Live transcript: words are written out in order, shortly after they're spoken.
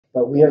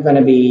but we are going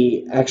to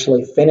be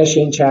actually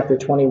finishing chapter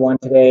 21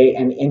 today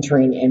and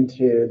entering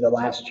into the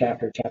last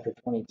chapter, chapter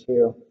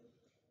 22.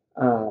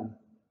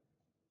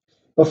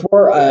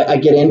 Before I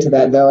get into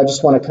that, though, I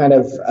just want to kind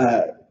of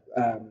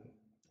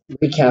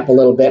recap a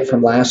little bit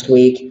from last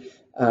week.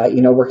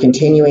 We're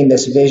continuing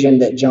this vision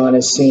that John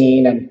is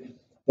seeing, and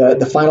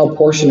the final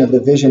portion of the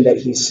vision that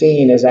he's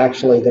seeing is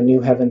actually the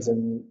new heavens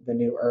and the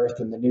new earth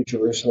and the new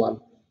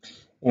Jerusalem.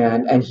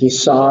 And he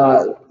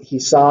saw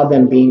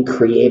them being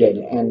created,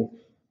 and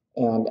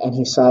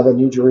he saw the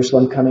new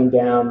Jerusalem coming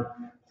down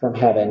from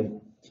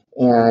heaven,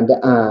 and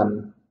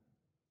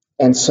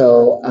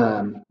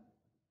so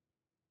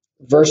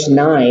verse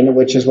 9,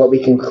 which is what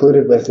we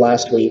concluded with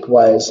last week,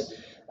 was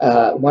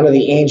one of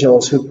the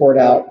angels who poured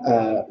out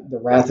the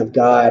wrath of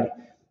God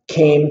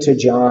came to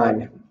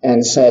John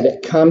and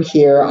said, "Come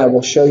here, I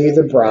will show you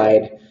the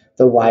bride,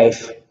 the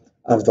wife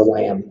of the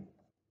Lamb."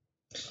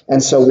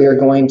 And so we're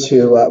going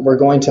to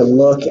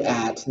look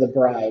at the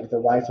bride, the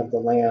wife of the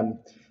Lamb,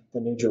 the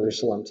New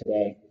Jerusalem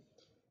today.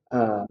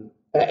 And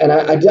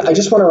I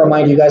just want to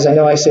remind you guys, I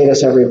know I say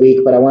this every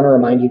week, but I want to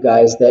remind you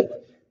guys that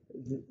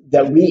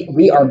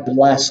we are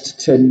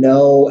blessed to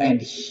know and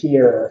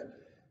hear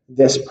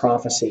this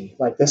prophecy.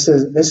 Like this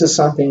is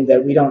something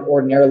that we don't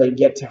ordinarily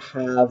get to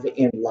have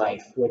in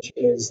life, which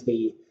is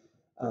the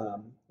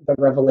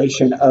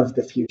revelation of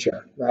the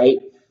future, right?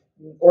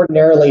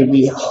 Ordinarily,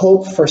 we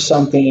hope for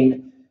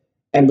something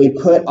and we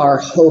put our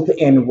hope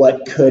in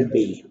what could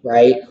be,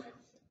 right?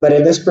 But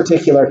in this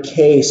particular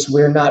case,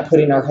 we're not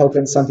putting our hope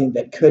in something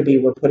that could be,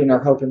 we're putting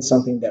our hope in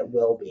something that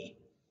will be.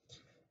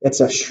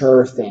 It's a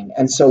sure thing.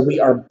 And so we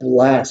are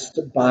blessed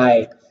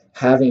by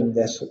having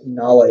this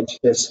knowledge,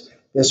 this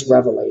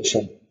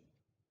revelation.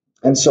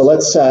 And so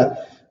let's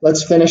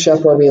finish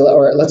up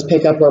let's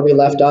pick up where we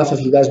left off.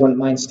 If you guys wouldn't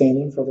mind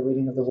standing for the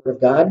reading of the Word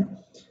of God.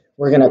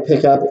 We're going to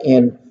pick up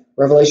in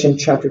Revelation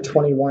chapter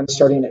 21,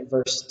 starting at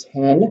verse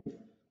 10.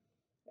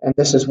 And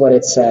this is what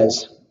it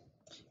says.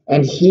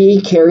 "And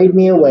he carried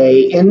me away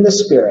in the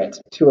Spirit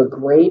to a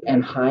great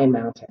and high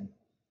mountain,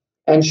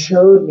 and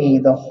showed me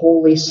the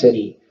holy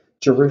city,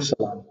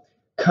 Jerusalem,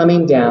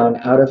 coming down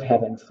out of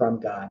heaven from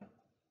God,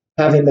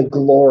 having the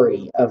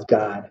glory of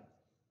God.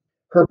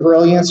 Her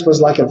brilliance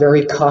was like a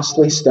very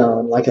costly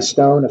stone, like a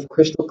stone of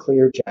crystal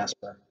clear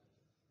jasper.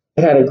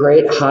 It had a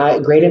great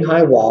and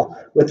high wall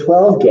with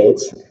 12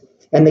 gates,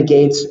 and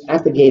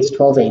at the gates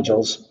 12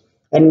 angels,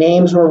 and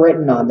names were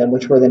written on them,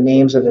 which were the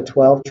names of the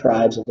 12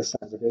 tribes of the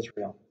sons of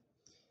Israel.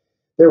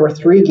 There were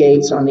 3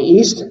 gates on the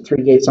east,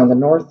 3 gates on the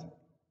north,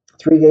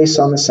 3 gates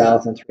on the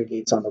south, and 3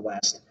 gates on the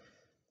west.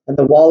 And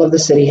the wall of the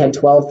city had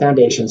 12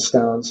 foundation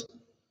stones,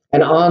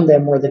 and on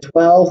them were the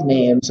 12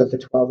 names of the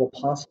 12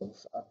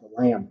 apostles of the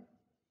Lamb.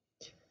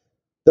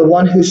 The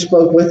one who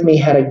spoke with me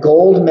had a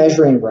gold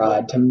measuring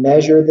rod to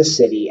measure the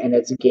city and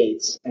its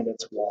gates and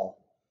its wall.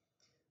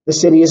 The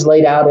city is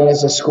laid out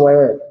as a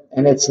square,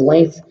 and its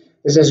length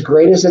is as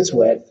great as its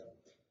width.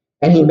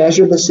 And he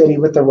measured the city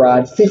with the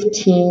rod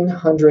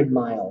 1,500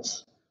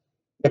 miles.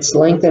 Its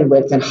length and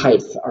width and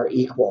height are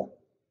equal.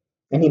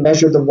 And he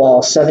measured the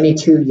wall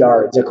 72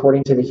 yards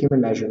according to the human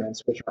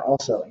measurements, which are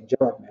also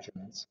angelic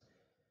measurements.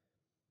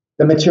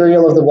 The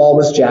material of the wall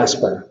was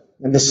jasper,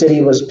 and the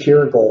city was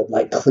pure gold,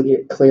 like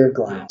clear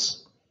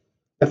glass.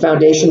 The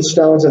foundation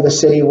stones of the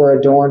city were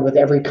adorned with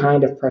every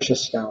kind of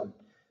precious stone.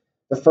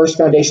 The first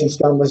foundation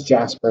stone was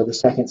jasper, the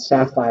second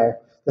sapphire,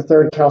 the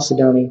third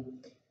chalcedony,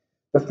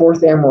 the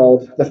fourth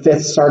emerald, the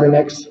fifth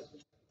sardonyx,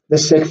 the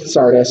sixth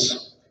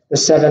sardis, the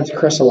seventh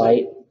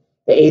chrysolite,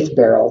 the 8th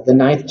beryl, the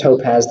 9th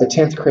topaz, the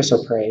 10th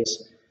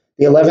chrysoprase,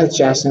 the 11th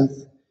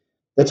jacinth,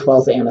 the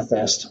 12th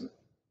amethyst.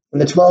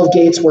 And the 12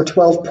 gates were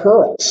 12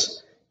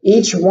 pearls.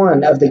 Each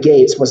one of the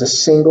gates was a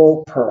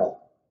single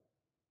pearl.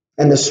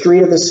 And the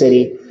street of the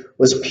city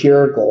was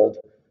pure gold,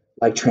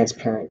 like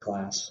transparent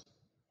glass.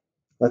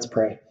 Let's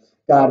pray.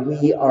 God,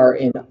 we are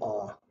in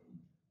awe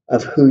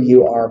of who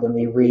you are when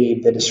we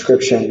read the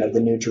description of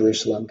the New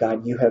Jerusalem.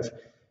 God, you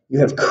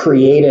have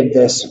created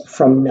this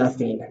from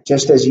nothing,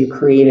 just as you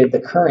created the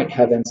current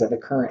heavens and the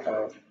current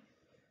earth.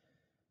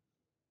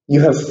 You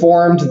have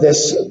formed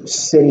this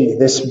city,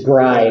 this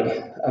bride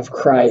of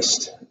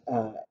Christ,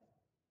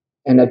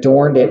 and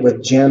adorned it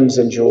with gems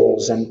and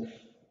jewels. And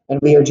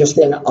we are just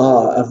in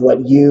awe of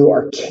what you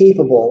are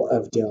capable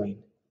of doing.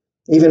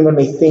 Even when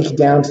we think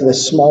down to the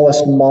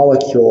smallest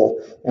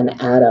molecule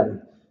and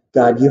atom,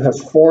 God, you have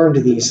formed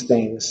these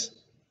things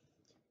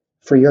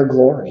for your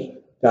glory,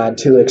 God,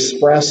 to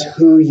express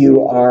who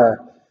you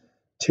are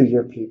to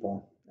your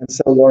people. And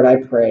so, Lord, I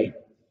pray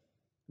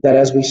that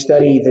as we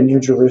study the New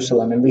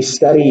Jerusalem and we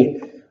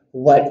study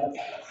what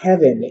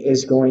heaven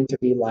is going to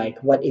be like,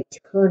 what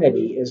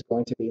eternity is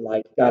going to be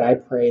like, God, I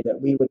pray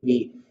that we would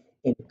be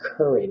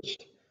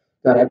encouraged.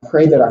 God, I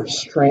pray that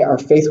our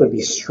faith would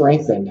be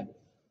strengthened.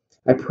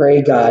 I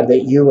pray, God,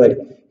 that you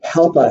would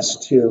help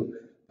us to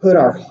put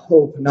our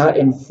hope not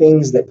in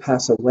things that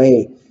pass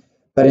away,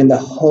 but in the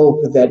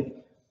hope that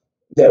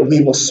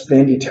we will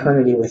spend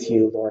eternity with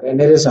you, Lord. And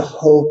it is a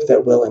hope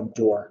that will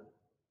endure.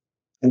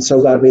 And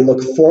so, God, we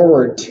look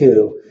forward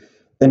to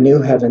the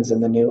new heavens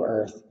and the new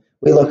earth.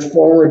 We look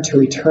forward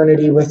to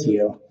eternity with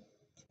you,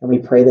 and we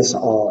pray this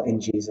all in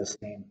Jesus'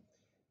 name.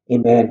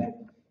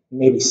 Amen. You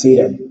may be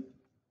seated.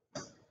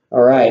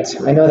 All right.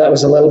 I know that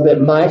was a little bit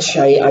much.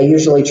 I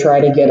usually try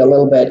to get a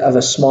little bit of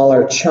a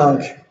smaller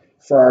chunk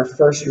for our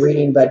first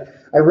reading, but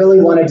I really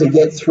wanted to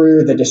get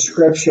through the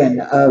description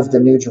of the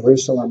New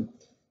Jerusalem.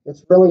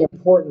 It's really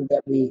important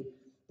that we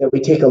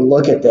take a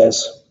look at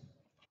this.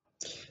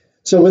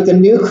 So with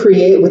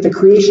the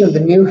creation of the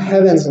new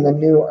heavens and the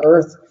new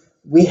earth,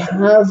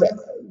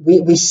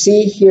 we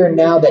see here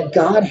now that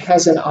God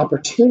has an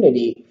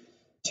opportunity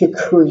to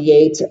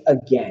create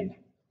again.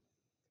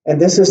 And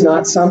this is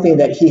not something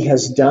that he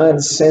has done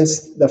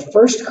since the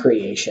first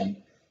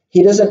creation.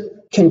 He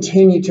doesn't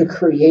continue to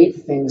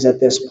create things at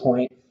this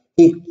point.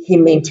 He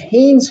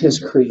maintains his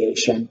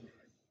creation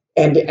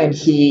and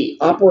he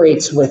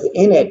operates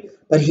within it,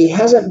 but he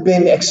hasn't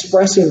been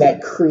expressing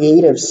that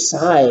creative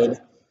side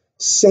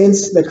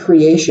since the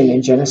creation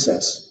in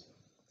Genesis.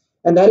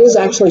 And that is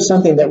actually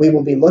something that we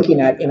will be looking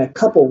at in a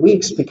couple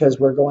weeks, because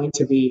we're going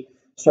to be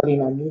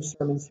starting our new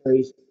sermon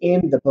series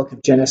in the book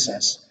of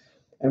Genesis.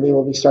 And we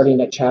will be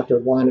starting at chapter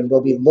 1, and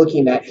we'll be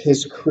looking at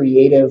his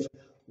creative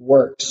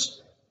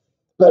works.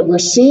 But we're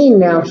seeing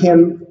now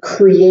him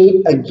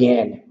create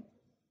again.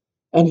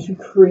 And he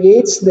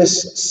creates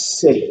this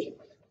city,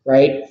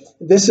 right?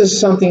 This is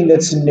something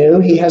that's new.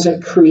 He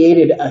hasn't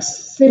created a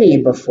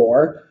city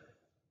before.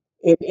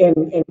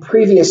 In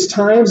previous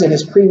times, in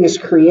his previous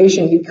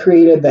creation, he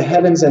created the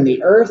heavens and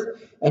the earth,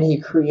 and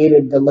he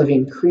created the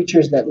living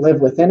creatures that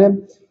live within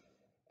him.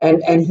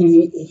 And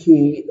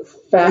he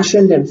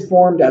fashioned and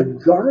formed a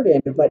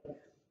garden, but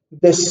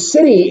the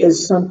city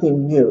is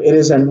something new. It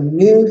is a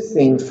new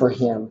thing for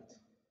him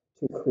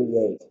to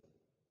create.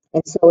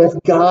 And so if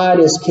God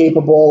is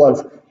capable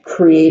of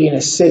creating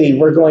a city,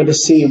 we're going to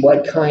see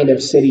what kind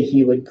of city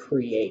he would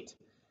create.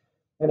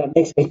 And it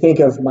makes me think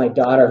of my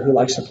daughter who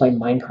likes to play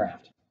Minecraft.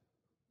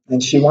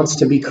 And she wants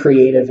to be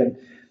creative and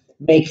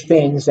make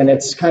things, and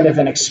it's kind of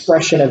an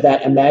expression of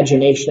that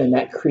imagination and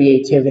that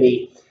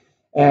creativity.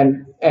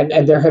 And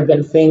there have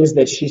been things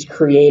that she's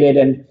created,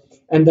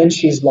 and then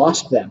she's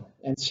lost them.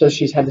 And so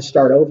she's had to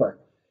start over.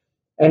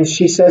 And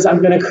she says,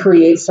 I'm going to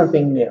create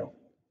something new.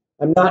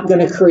 I'm not going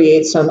to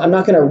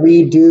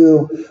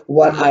redo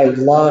what I've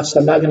lost.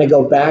 I'm not going to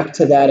go back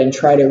to that and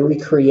try to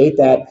recreate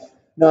that.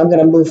 No, I'm going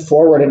to move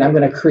forward, and I'm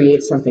going to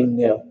create something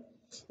new.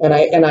 And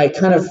I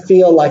kind of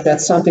feel like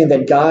that's something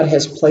that God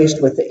has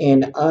placed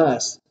within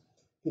us,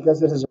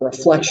 because it is a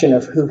reflection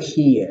of who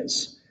he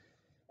is.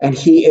 And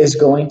he is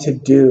going to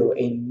do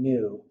a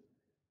new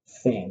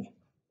thing.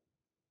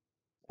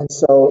 And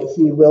so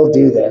he will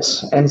do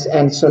this.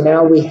 And so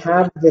now we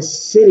have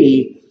this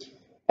city,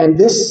 and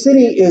this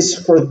city is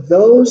for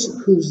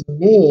those whose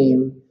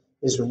name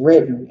is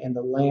written in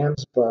the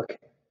Lamb's book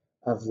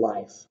of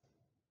life.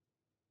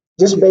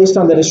 Just based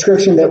on the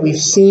description that we've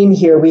seen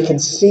here, we can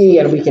see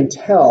and we can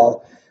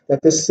tell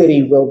that this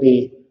city will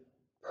be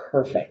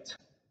perfect.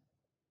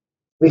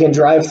 We can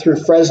drive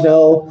through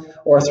Fresno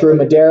or through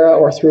Madera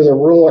or through the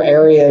rural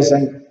areas,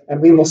 and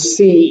we will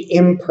see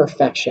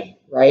imperfection,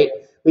 right?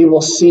 We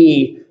will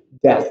see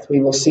death.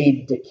 We will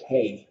see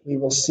decay. We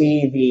will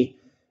see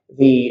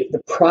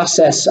the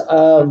process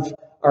of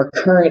our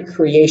current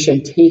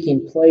creation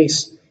taking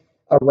place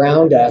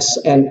around us,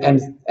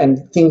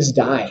 and things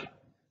die.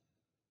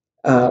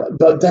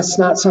 But that's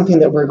not something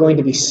that we're going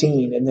to be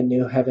seeing in the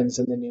new heavens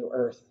and the new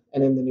earth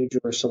and in the new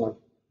Jerusalem.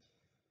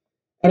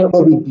 And it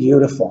will be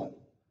beautiful.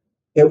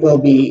 It will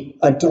be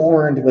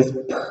adorned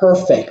with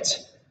perfect,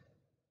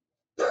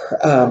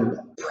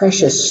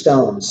 precious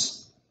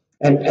stones.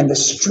 And the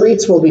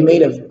streets will be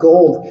made of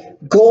gold.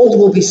 Gold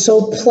will be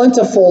so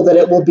plentiful that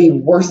it will be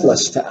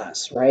worthless to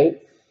us,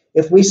 right?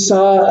 If we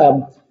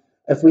saw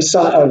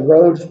a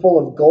road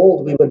full of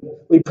gold,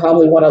 we'd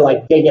probably want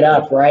to dig it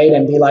up, right?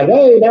 And be like,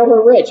 hey, now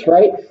we're rich,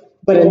 right?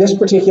 But in this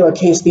particular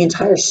case, the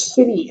entire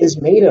city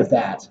is made of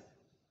that.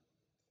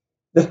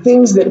 The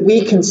things that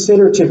we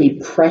consider to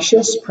be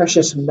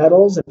precious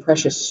metals and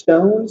precious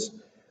stones,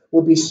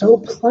 will be so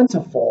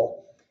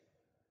plentiful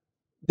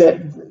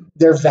that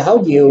their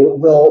value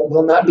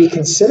will not be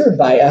considered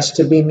by us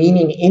to be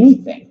meaning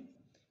anything,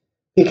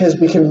 because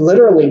we can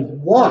literally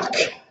walk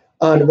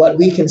on what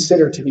we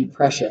consider to be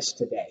precious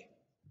today.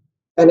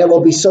 And it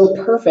will be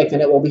so perfect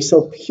and it will be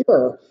so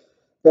pure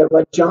that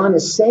what John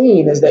is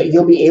saying is that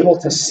you'll be able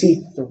to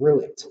see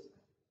through it.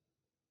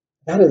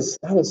 That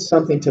is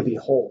something to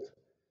behold.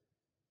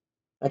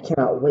 I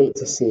cannot wait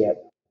to see it.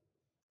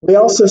 We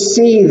also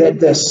see that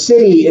the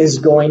city is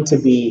going to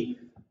be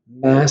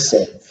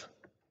massive.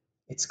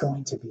 It's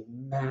going to be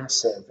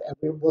massive.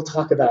 And we'll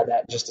talk about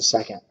that in just a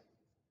second.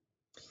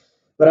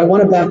 But I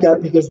want to back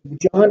up, because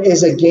John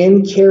is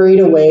again carried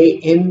away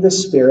in the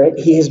Spirit.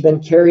 He has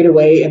been carried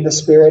away in the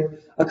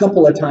Spirit a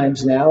couple of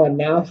times now, and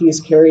now he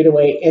is carried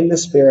away in the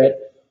Spirit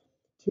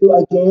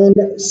to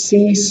again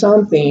see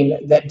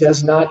something that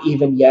does not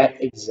even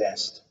yet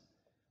exist.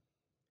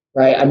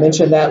 Right? I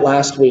mentioned that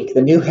last week.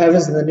 The new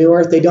heavens and the new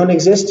earth, they don't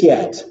exist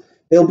yet.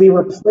 They'll be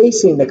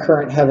replacing the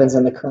current heavens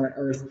and the current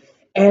earth.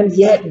 And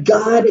yet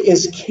God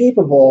is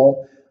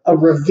capable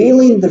of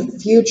revealing the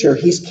future.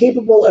 He's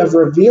capable of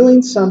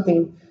revealing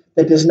something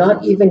that does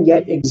not even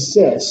yet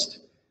exist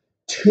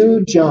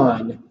to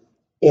John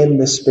in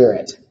the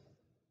Spirit.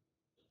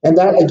 And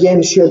that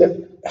again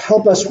should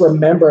help us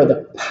remember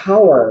the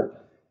power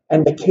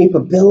and the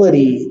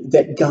capability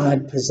that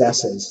God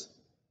possesses.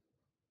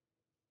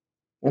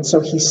 And so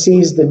he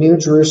sees the New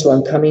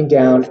Jerusalem coming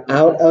down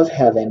out of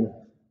heaven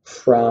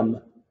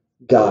from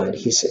God.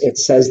 It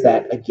says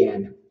that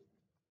again.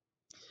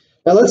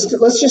 Now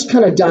let's just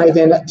kind of dive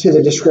into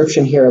the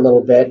description here a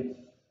little bit.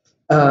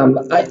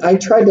 I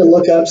tried to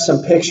look up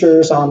some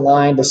pictures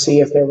online to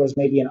see if there was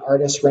maybe an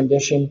artist's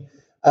rendition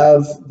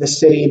of the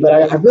city, but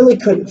I really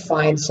couldn't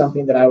find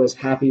something that I was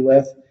happy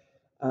with.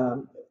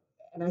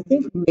 And I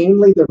think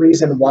mainly the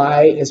reason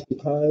why is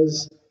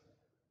because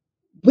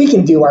we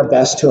can do our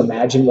best to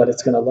imagine what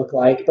it's going to look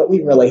like, but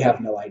we really have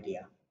no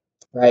idea,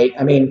 right?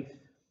 I mean,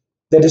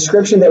 the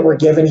description that we're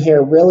given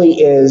here really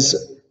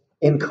is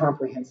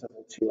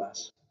incomprehensible to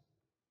us.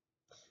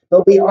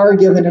 But we are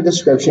given a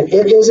description.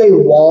 It is a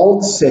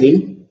walled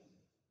city,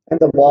 and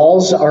the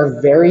walls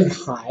are very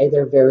high.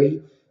 They're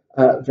very,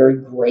 very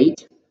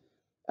great.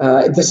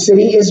 The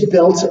city is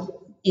built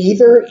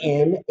either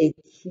in a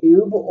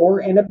cube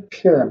or in a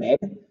pyramid.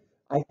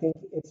 I think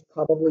it's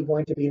probably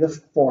going to be the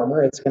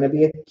former. It's going to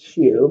be a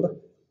cube,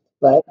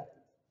 but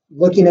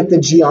looking at the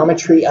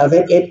geometry of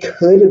it, it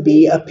could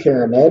be a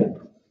pyramid.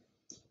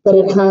 But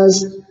it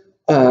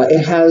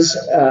has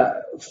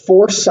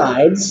 4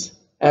 sides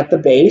at the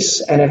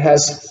base, and it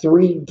has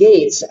 3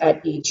 gates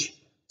at each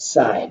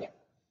side,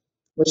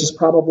 which is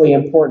probably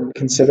important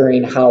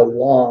considering how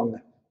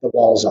long the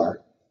walls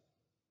are.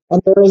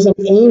 And there is an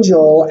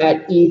angel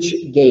at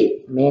each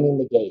gate, manning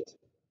the gate.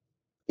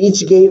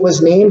 Each gate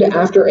was named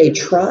after a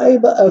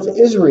tribe of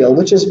Israel,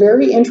 which is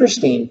very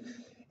interesting.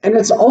 And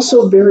it's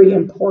also very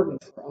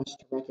important for us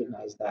to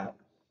recognize that.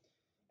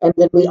 And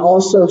then we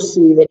also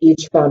see that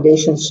each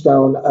foundation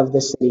stone of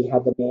the city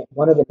had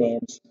one of the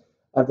names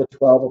of the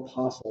 12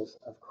 apostles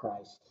of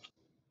Christ.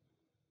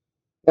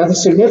 Now, the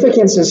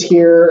significances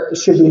here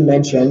should be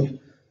mentioned.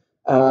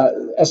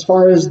 As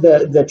far as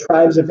the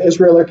tribes of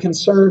Israel are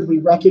concerned, we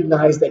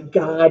recognize that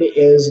God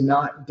is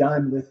not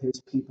done with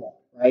his people,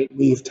 right?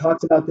 We've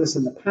talked about this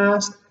in the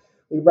past.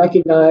 We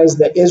recognize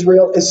that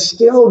Israel is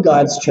still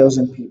God's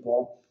chosen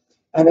people,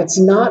 and it's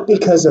not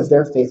because of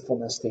their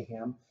faithfulness to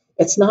him.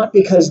 It's not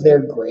because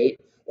they're great.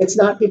 It's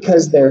not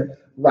because they're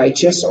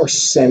righteous or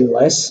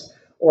sinless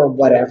or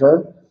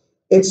whatever.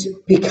 It's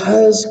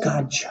because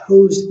God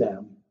chose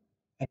them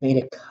and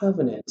made a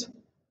covenant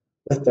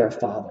with their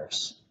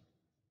fathers.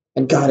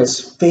 And God is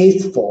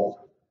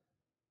faithful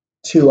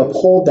to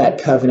uphold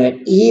that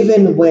covenant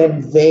even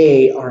when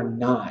they are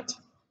not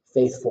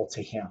faithful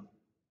to him.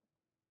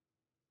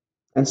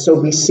 And so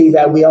we see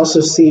that. We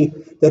also see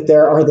that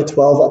there are the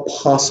 12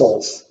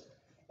 apostles.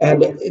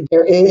 And it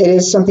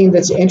is something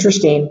that's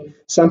interesting,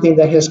 something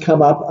that has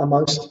come up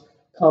amongst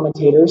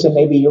commentators, and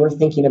maybe you're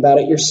thinking about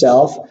it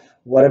yourself.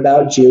 What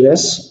about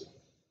Judas?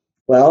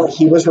 Well,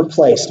 he was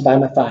replaced by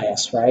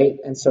Matthias, right?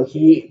 And so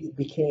he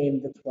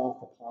became the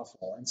 12th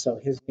apostle. And so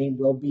his name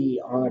will be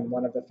on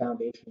one of the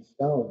foundation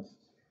stones.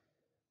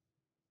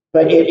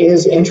 But it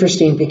is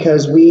interesting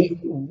because we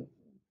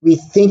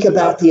think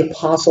about the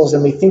apostles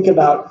and we think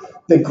about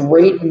the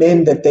great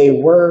men that they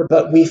were,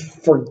 but we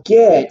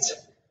forget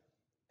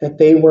that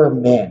they were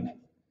men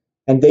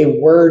and they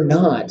were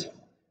not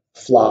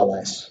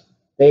flawless.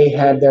 They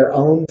had their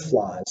own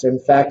flaws. In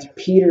fact,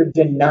 Peter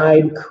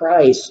denied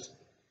Christ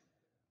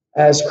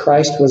as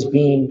Christ was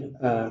being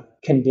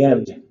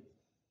condemned.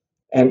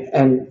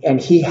 And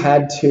he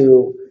had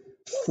to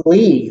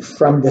flee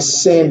from the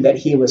sin that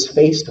he was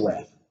faced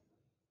with.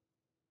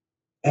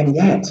 And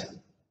yet,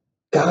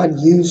 God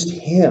used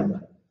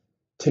him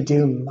to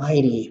do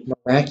mighty,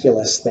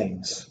 miraculous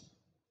things.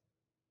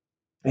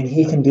 And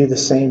he can do the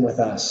same with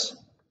us,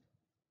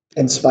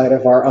 in spite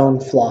of our own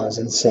flaws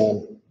and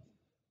sin.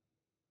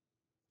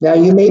 Now,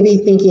 you may be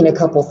thinking a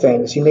couple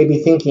things. You may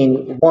be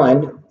thinking,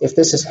 one, if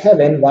this is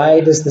heaven,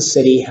 why does the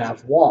city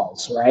have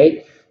walls,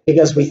 right?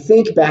 Because we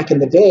think back in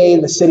the day,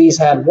 the cities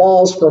had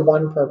walls for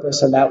one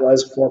purpose, and that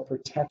was for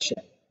protection.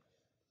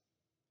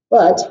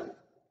 But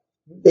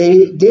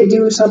they did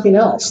do something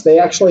else. They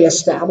actually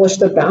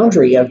established a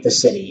boundary of the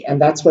city,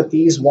 and that's what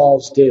these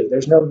walls do.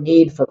 There's no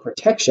need for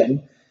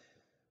protection,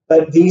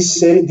 but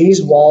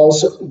these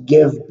walls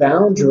give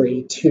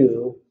boundary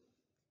to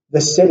the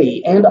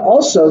city. And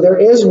also, there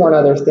is one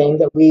other thing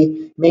that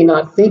we may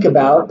not think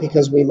about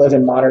because we live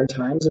in modern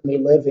times and we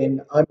live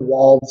in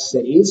unwalled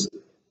cities.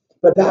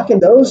 But back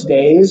in those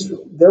days,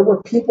 there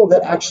were people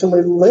that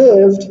actually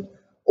lived,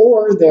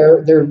 or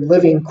their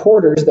living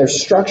quarters, their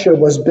structure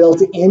was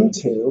built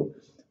into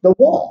the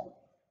wall.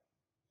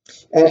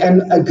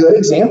 And a good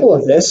example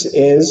of this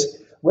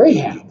is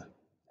Rahab.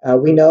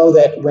 We know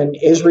that when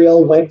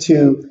Israel went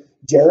to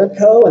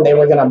Jericho and they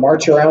were going to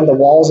march around the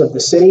walls of the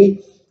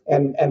city,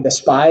 and the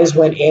spies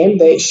went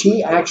in.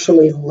 She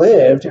actually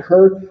lived.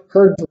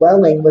 Her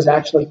dwelling was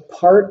actually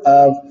part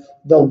of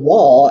the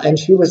wall, and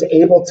she was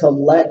able to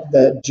let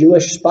the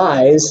Jewish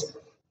spies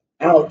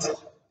out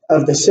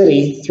of the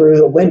city through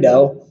the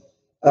window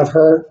of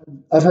her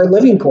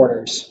living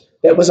quarters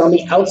that was on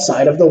the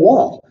outside of the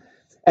wall.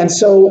 And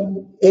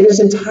so it is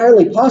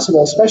entirely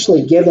possible,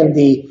 especially given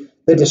the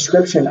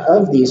description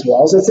of these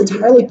walls, it's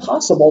entirely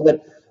possible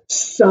that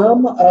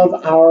some of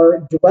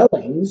our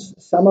dwellings,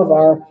 some of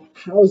our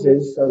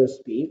houses, so to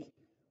speak,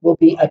 will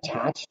be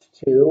attached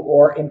to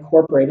or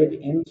incorporated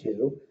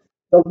into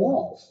the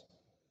walls.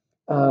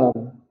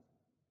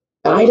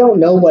 I don't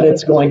know what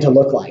it's going to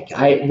look like.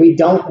 We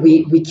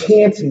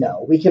can't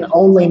know. We can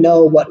only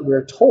know what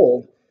we're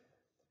told,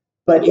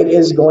 but it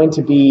is going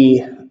to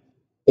be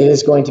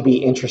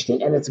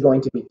interesting, and it's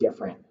going to be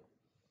different.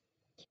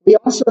 We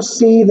also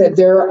see that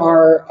there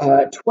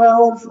are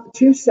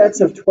two sets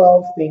of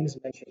 12 things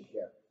mentioned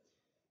here.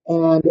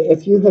 And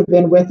if you have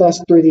been with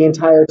us through the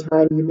entire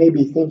time, you may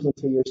be thinking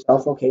to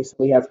yourself, okay, so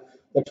we have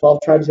the 12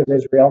 tribes of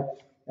Israel,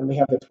 and we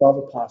have the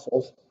 12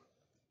 apostles.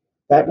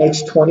 That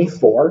makes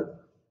 24.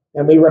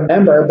 And we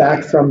remember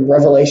back from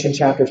Revelation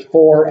chapters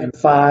 4 and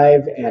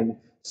 5 and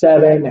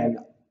 7 and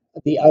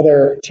the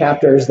other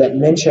chapters that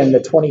mention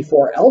the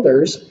 24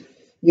 elders,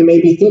 you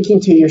may be thinking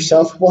to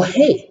yourself, well,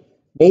 hey,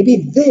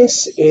 maybe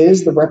this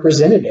is the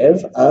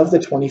representative of the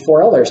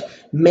 24 elders.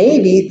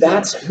 Maybe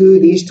that's who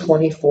these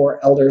 24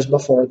 elders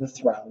before the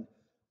throne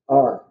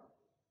are.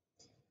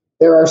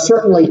 There are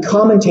certainly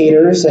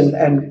commentators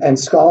and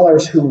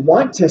scholars who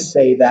want to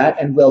say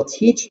that and will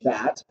teach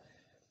that.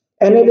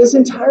 And it is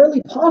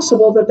entirely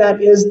possible that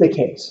that is the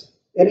case.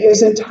 It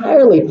is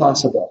entirely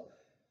possible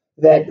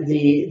that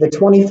the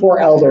 24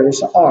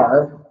 elders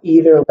are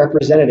either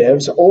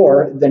representatives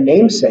or the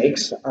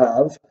namesakes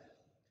of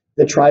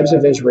the tribes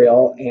of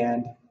Israel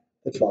and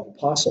the 12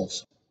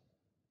 apostles.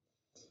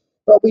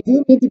 But we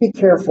do need to be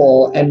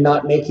careful and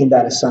not making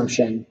that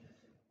assumption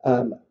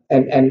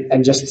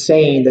and just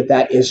saying that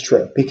that is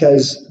true,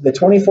 because the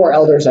 24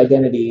 elders'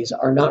 identities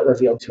are not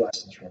revealed to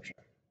us in Scripture.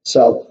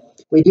 So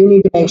we do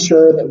need to make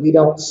sure that we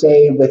don't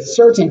say with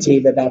certainty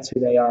that that's who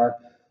they are,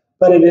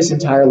 but it is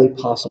entirely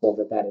possible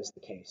that that is the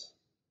case.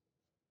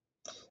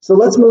 So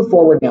let's move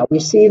forward now. We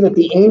see that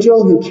the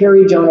angel who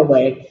carried John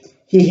away,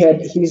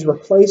 he's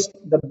replaced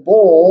the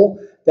bowl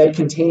that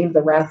contained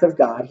the wrath of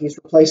God. He's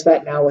replaced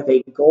that now with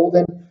a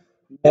golden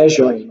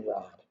measuring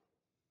rod.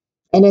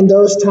 And in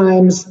those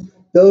times,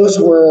 those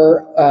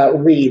were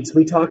reeds.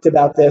 We talked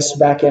about this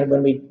back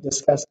when we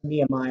discussed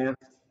Nehemiah.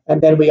 And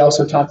then we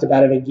also talked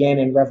about it again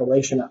in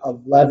Revelation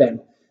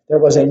 11. There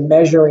was a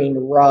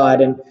measuring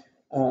rod, and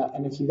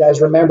if you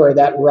guys remember,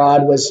 that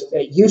rod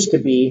used to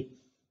be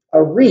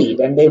a reed,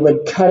 and they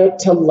would cut it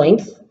to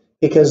length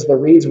because the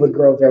reeds would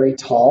grow very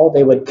tall.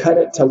 They would cut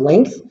it to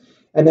length,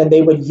 and then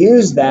they would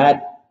use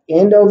that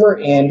end over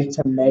end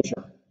to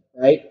measure,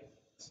 right?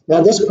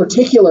 Now, this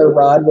particular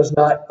rod was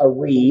not a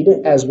reed,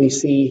 as we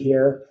see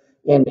here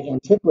in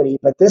antiquity,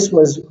 but this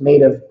was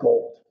made of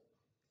gold.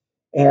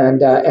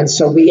 And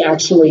so we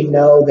actually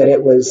know that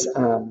it was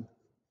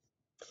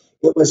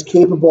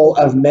capable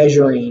of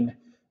measuring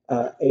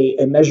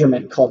a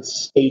measurement called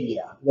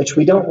stadia, which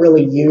we don't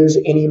really use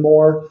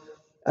anymore.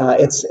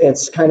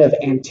 It's kind of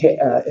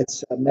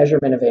it's a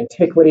measurement of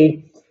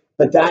antiquity,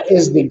 but that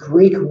is the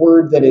Greek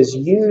word that is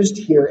used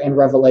here in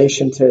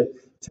Revelation to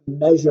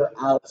measure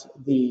out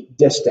the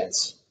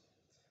distance.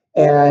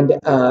 And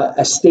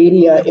a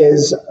stadia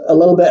is a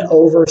little bit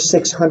over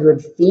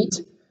 600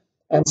 feet.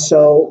 And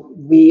so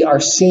we are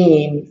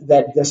seeing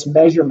that this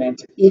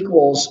measurement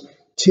equals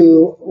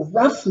to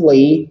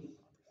roughly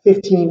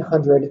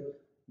 1,500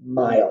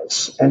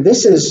 miles. And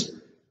this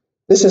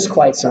is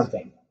quite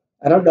something.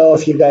 I don't know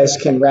if you guys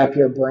can wrap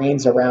your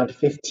brains around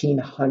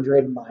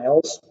 1,500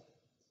 miles.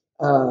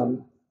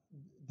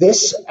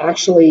 This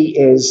actually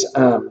is,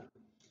 the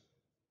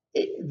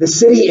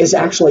city is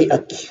actually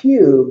a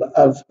cube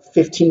of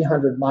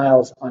 1,500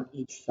 miles on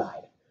each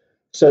side.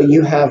 So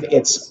you have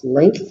its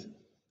length,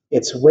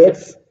 its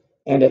width,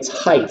 and its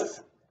height,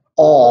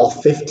 all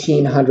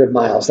 1,500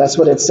 miles. That's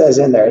what it says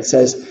in there. It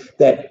says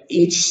that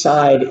each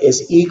side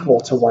is equal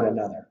to one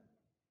another.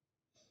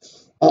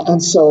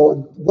 And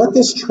so what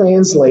this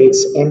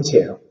translates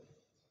into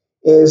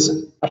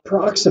is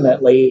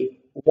approximately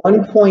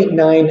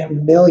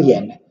 1.9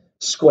 million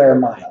square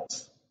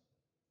miles,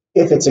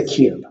 if it's a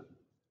cube,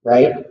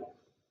 right?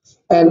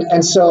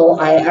 And so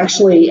I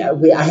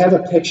have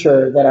a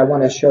picture that I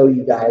want to show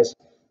you guys,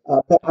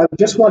 but I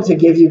just want to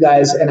give you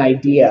guys an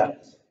idea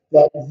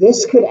that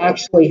this could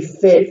actually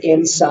fit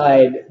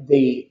inside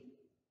the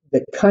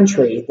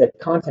country, the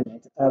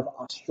continent of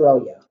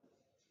Australia.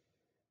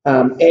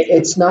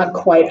 It's not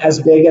quite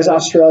as big as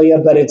Australia,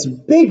 but it's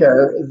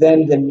bigger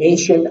than the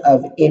nation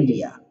of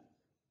India.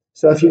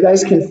 So if you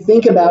guys can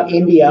think about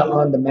India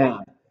on the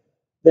map,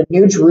 the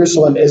New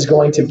Jerusalem is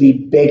going to be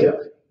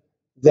bigger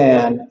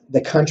than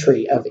the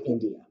country of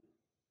India.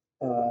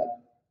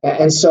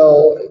 And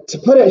so to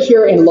put it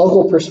here in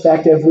local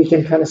perspective, we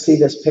can kind of see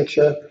this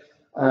picture.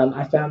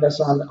 I found this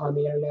on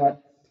the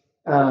internet.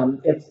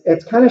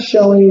 It's kind of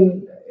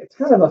showing, it's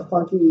kind of a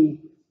funky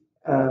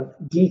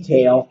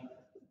detail,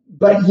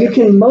 but you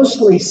can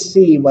mostly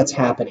see what's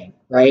happening,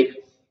 right?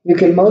 You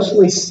can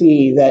mostly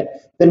see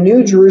that the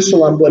New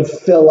Jerusalem would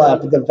fill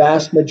up the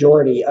vast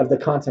majority of the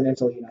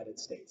continental United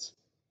States.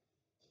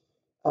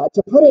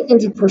 To put it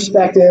into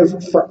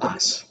perspective for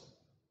us,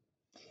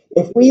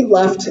 if we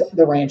left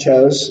the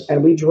ranchos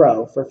and we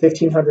drove for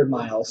 1,500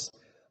 miles,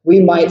 we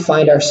might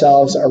find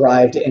ourselves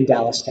arrived in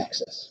Dallas,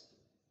 Texas.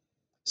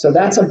 So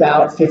that's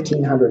about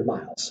 1,500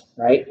 miles,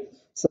 right?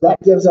 So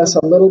that gives us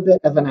a little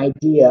bit of an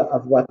idea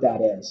of what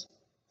that is.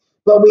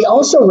 But we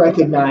also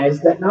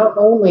recognize that not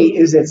only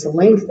is its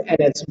length and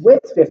its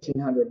width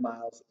 1,500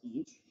 miles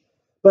each,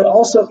 but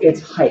also its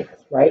height,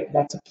 right?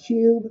 That's a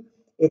cube.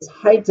 Its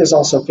height is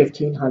also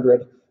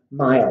 1,500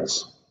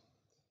 miles.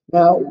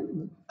 Now,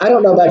 I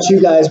don't know about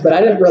you guys, but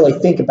I didn't really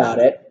think about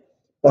it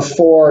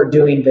before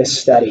doing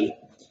this study.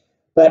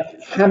 But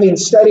having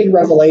studied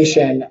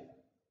Revelation,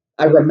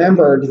 I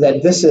remembered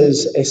that this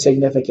is a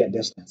significant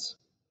distance.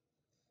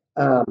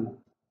 Mount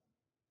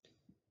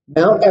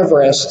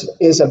Everest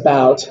is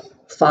about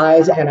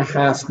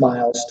 5.5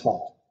 miles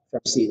tall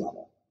from sea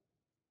level.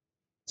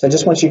 So I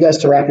just want you guys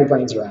to wrap your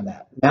brains around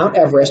that. Mount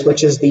Everest,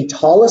 which is the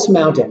tallest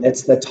mountain,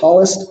 it's the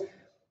tallest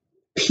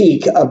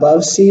peak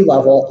above sea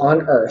level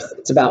on Earth.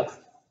 It's about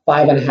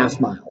 5.5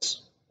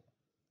 miles.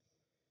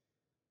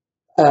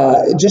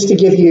 Just to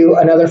give you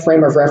another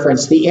frame of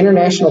reference, the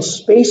International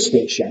Space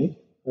Station,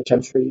 which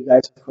I'm sure you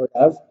guys have heard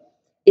of,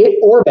 it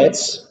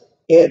orbits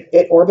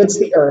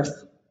the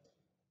Earth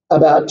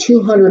about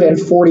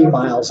 240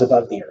 miles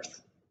above the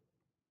Earth.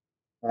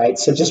 Right?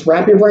 So just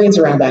wrap your brains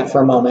around that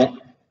for a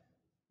moment.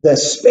 The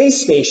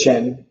space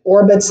station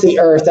orbits the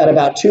Earth at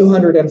about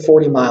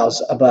 240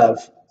 miles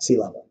above sea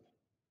level.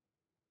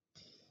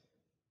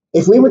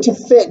 If we were to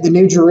fit the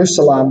New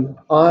Jerusalem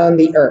on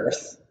the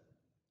Earth,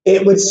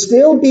 it would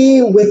still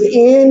be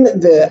within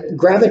the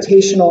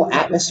gravitational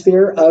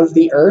atmosphere of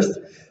the Earth,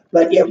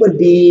 but it would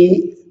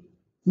be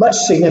much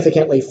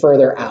significantly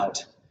further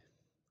out.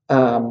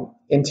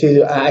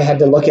 I had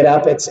to look it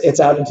up. It's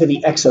out into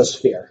the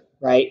exosphere,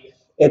 right?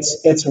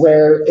 It's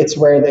where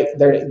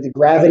the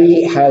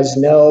gravity has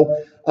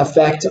no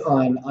effect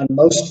on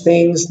most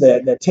things.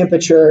 The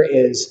temperature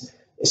is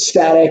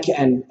static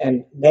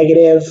and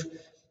negative,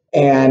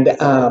 and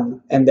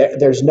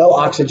there's no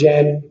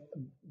oxygen,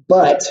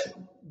 but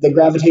the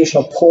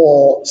gravitational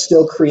pull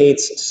still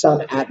creates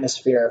some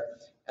atmosphere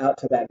out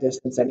to that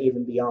distance and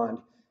even beyond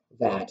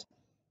that.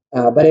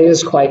 But it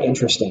is quite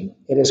interesting.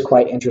 It is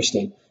quite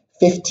interesting.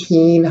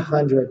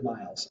 1,500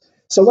 miles.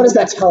 So what does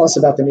that tell us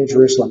about the New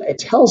Jerusalem? It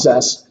tells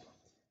us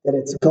that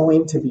it's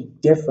going to be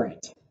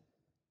different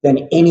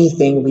than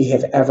anything we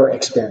have ever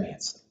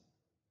experienced.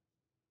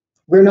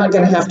 We're not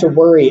going to have to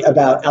worry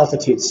about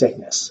altitude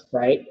sickness,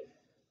 right?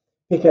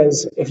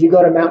 Because if you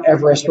go to Mount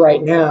Everest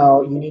right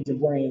now, you need to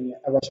bring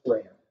a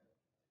respirator.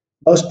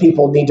 Most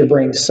people need to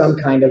bring some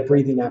kind of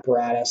breathing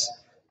apparatus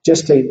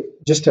just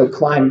to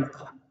climb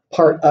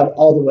part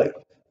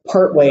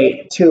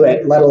way to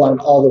it, let alone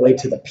all the way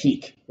to the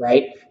peak,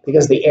 right?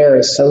 Because the air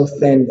is so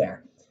thin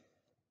there.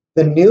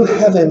 The new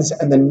heavens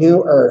and the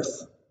new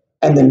earth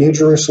and the New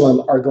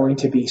Jerusalem are going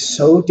to be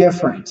so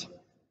different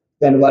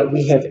than what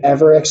we have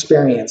ever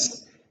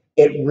experienced.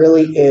 It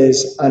really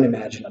is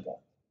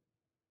unimaginable.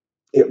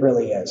 It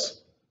really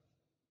is.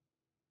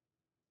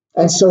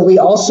 And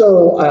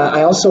so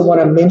I also want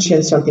to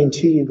mention something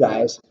to you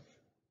guys.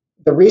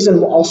 The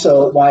reason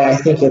also why I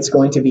think it's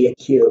going to be a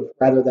cube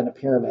rather than a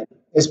pyramid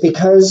is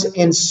because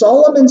in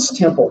Solomon's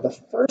temple, the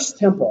first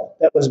temple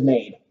that was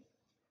made,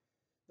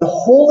 the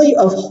Holy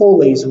of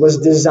Holies was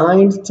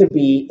designed to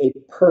be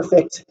a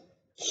perfect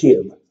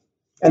cube.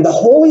 And the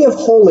Holy of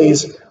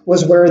Holies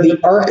was where the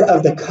Ark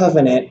of the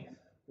Covenant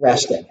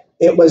rested.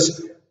 It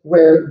was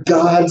where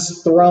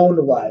God's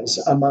throne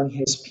was among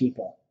his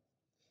people.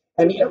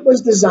 And it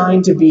was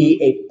designed to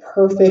be a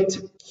perfect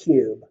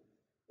cube.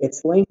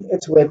 Its length,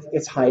 its width,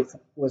 its height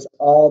was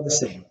all the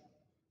same.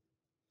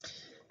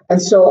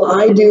 And so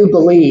I do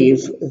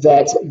believe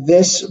that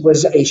this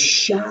was a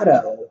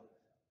shadow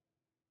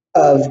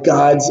of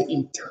God's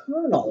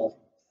eternal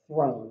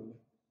throne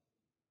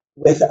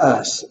with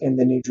us in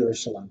the New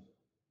Jerusalem.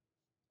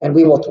 And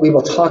we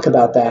will talk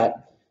about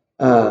that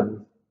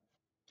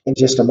in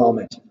just a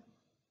moment.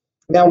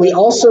 Now we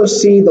also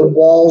see the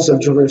walls of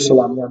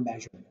Jerusalem were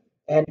measured.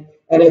 And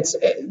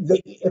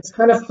it's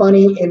kind of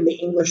funny in the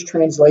English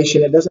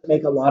translation. It doesn't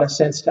make a lot of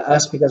sense to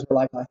us because we're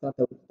like, I thought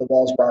the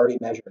walls were already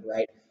measured,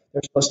 right?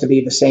 They're supposed to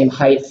be the same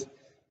height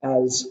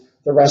as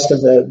the rest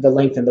of the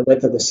length and the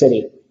width of the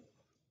city.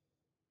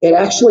 It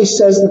actually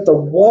says that the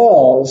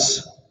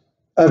walls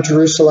of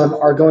Jerusalem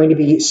are going to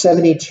be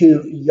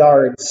 72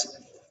 yards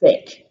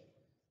thick.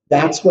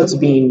 That's what's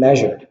being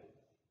measured.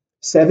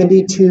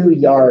 72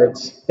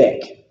 yards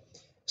thick.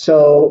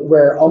 So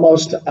we're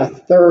almost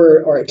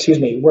we're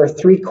almost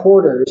three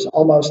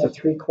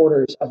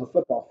quarters of a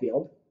football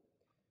field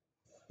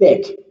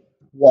thick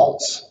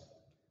walls.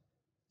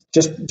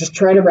 Just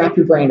try to wrap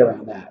your brain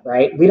around that,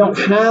 right? We don't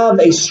have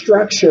a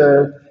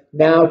structure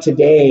now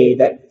today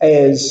that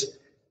is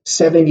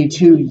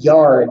 72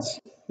 yards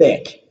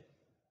thick,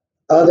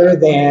 other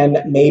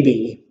than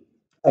maybe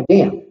a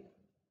dam.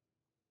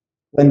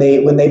 When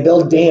they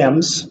build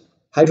dams,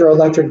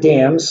 hydroelectric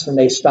dams, and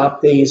they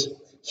stop these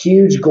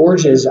huge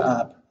gorges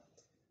up,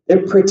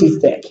 they're pretty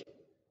thick,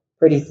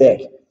 pretty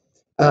thick.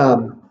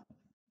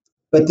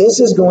 But this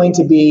is going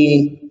to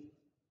be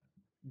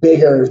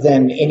bigger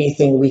than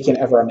anything we can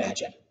ever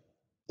imagine.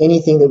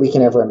 Anything that we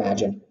can ever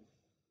imagine.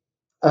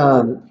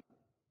 And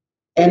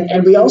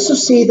we also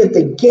see that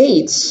the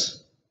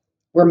gates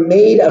were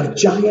made of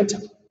giant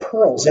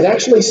pearls. It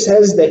actually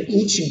says that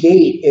each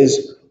gate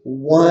is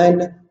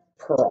one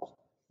pearl,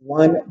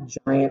 one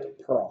giant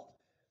pearl.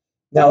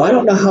 Now, I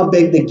don't know how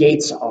big the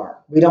gates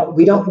are. We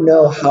don't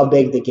know how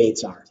big the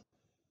gates are.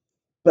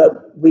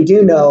 But we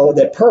do know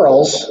that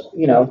pearls,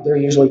 they're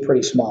usually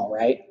pretty small,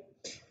 right?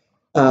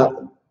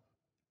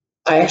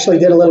 I actually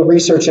did a little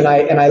research, and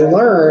I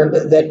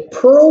learned that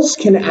pearls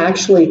can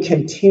actually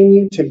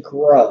continue to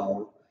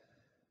grow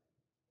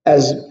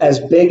as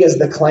big as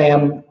the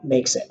clam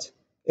makes it.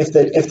 If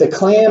the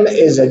clam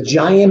is a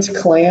giant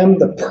clam,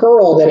 the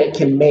pearl that it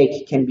can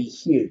make can be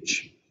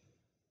huge.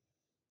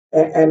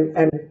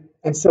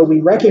 And so we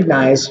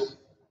recognize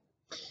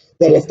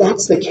that if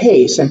that's the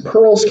case, and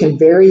pearls can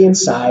vary in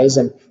size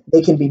and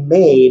they can be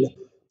made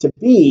to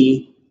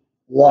be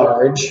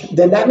large,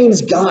 then that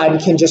means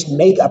God can just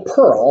make a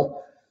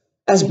pearl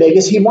as big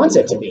as he wants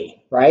it to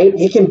be, right?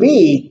 It can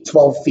be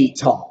 12 feet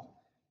tall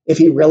if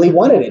he really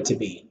wanted it to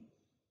be.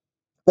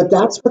 But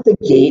that's what the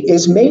gate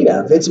is made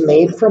of. It's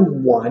made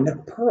from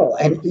one pearl,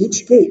 and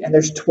each gate, and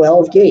there's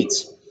 12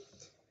 gates.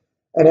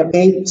 And it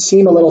may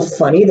seem a little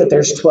funny that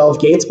there's 12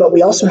 gates, but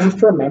we also have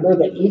to remember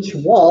that each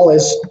wall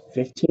is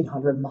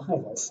 1,500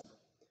 miles.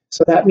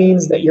 So that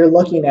means that you're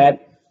looking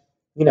at,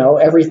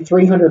 every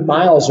 300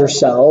 miles or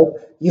so,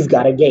 you've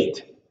got a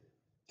gate.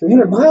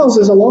 300 miles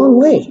is a long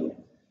way.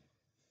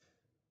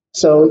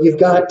 So you've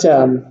got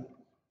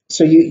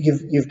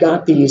you've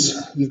got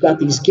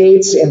these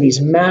gates and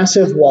these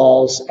massive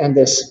walls and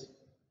this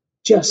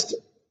just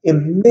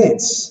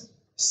immense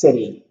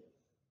city,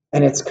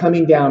 and it's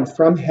coming down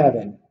from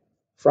heaven,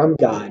 from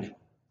God,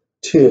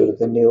 to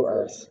the new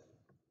earth.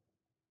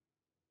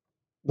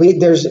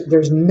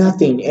 There's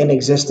nothing in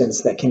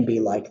existence that can be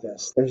like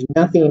this. There's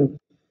nothing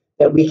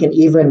that we can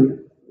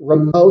even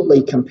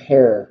remotely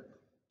compare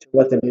to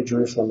what the New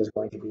Jerusalem is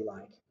going to be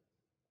like.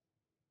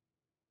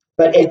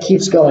 But it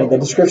keeps going. The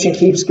description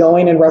keeps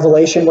going in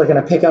Revelation. We're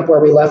going to pick up where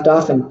we left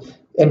off. And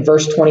in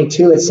verse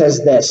 22, it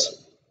says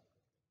this.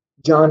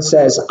 John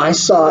says, I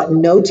saw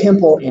no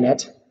temple in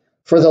it,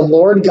 for the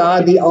Lord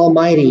God the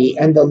Almighty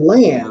and the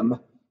Lamb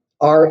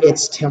are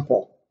its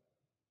temple.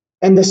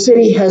 And the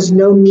city has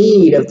no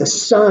need of the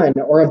sun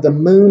or of the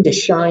moon to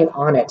shine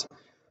on it,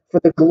 for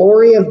the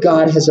glory of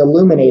God has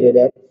illuminated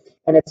it,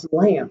 and its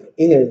lamp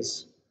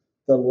is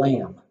the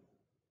Lamb.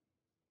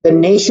 The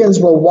nations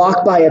will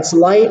walk by its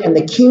light, and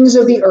the kings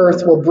of the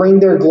earth will bring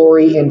their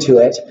glory into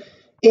it.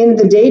 In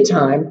the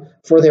daytime,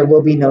 for there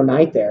will be no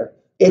night there,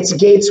 its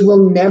gates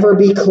will never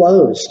be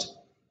closed,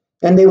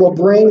 and they will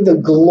bring the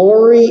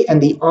glory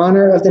and the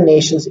honor of the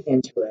nations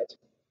into it.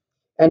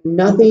 And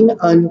nothing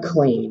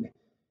unclean,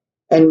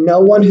 and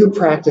no one who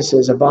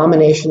practices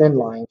abomination and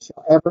lying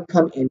shall ever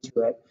come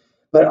into it,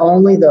 but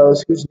only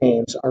those whose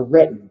names are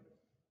written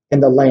in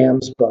the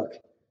Lamb's book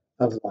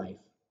of life.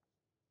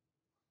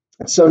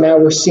 So now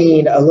we're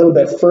seeing a little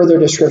bit further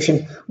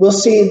description. We'll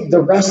see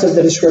the rest of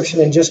the description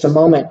in just a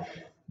moment,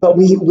 but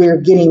we're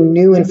getting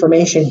new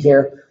information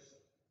here.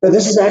 But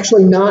this is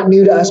actually not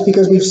new to us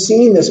because we've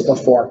seen this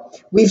before.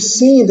 We've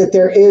seen that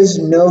there is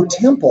no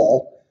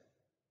temple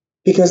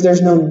because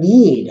there's no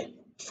need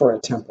for a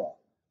temple.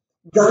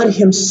 God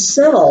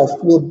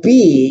himself will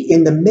be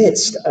in the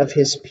midst of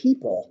his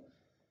people.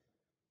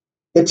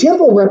 The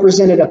temple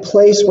represented a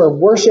place where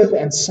worship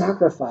and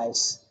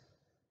sacrifice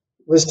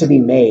was to be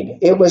made.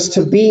 It was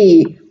to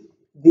be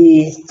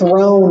the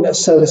throne,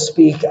 so to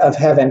speak, of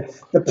heaven,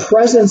 the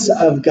presence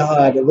of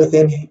God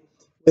within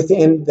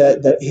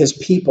his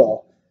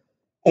people.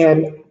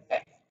 And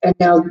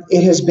now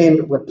it has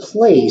been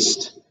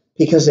replaced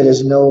because it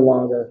is no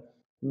longer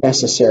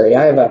necessary.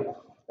 I have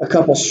a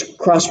couple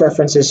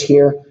cross-references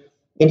here.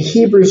 In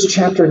Hebrews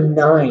chapter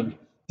 9,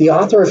 the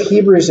author of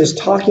Hebrews is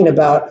talking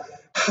about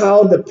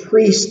how the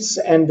priests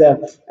and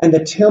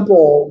the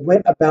temple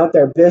went about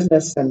their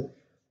business and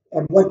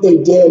what they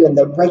did and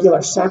the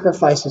regular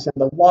sacrifices and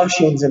the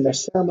washings and the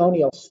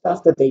ceremonial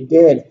stuff that they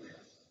did.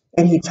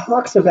 And he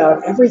talks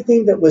about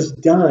everything that was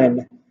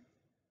done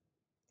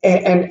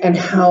and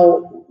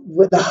how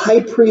the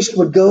high priest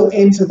would go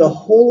into the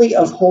Holy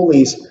of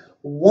Holies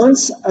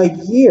once a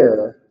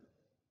year,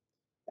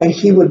 and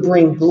he would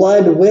bring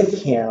blood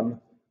with him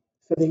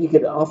so that he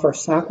could offer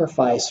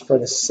sacrifice for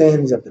the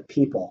sins of the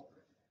people.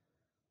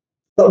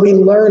 But we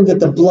learned that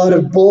the blood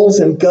of bulls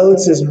and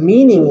goats is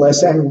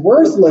meaningless and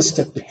worthless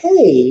to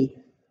pay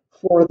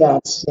for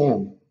that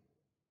sin.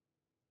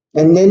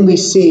 And then we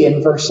see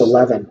in verse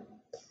 11,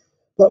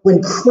 But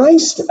when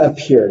Christ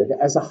appeared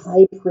as a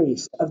high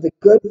priest of the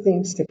good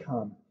things to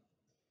come,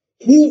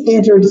 he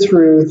entered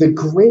through the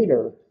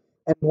greater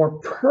and more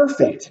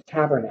perfect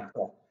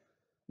tabernacle,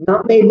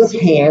 not made with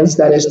hands,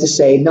 that is to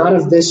say, not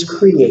of this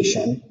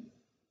creation,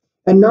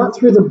 and not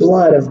through the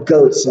blood of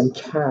goats and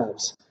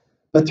calves,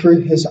 but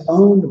through his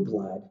own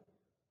blood.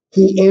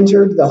 He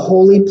entered the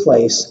holy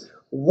place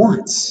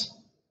once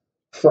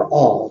for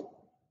all,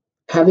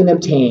 having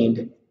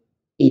obtained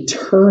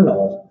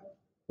eternal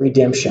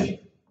redemption.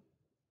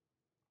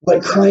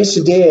 What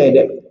Christ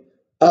did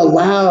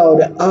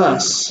allowed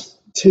us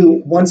to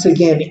once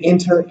again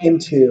enter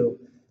into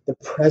the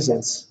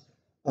presence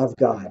of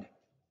God.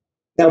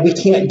 Now, we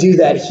can't do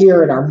that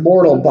here in our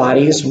mortal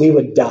bodies. We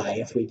would die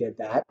if we did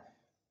that.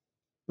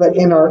 But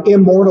in our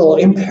immortal,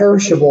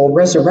 imperishable,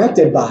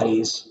 resurrected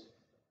bodies,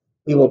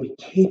 we will be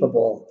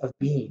capable of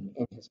being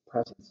in his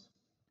presence.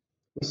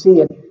 We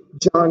see in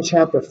John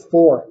chapter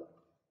 4,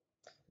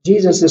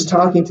 Jesus is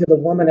talking to the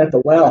woman at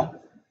the well,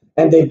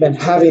 and they've been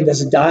having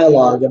this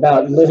dialogue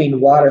about living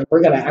water.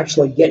 We're going to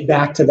actually get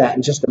back to that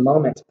in just a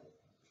moment.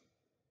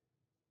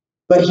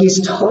 But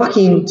he's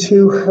talking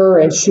to her,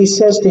 and she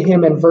says to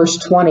him in verse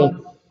 20,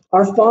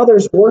 "Our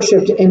fathers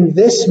worshipped in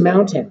this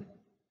mountain,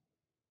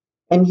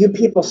 and you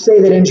people say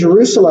that in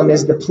Jerusalem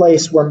is the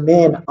place where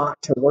men ought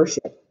to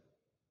worship."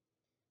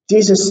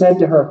 Jesus said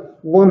to her,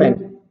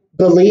 "Woman,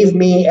 believe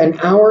me, an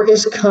hour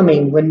is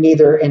coming when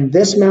neither in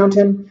this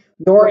mountain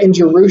nor in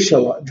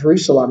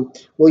Jerusalem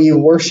will you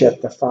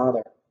worship the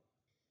Father.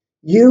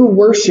 You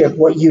worship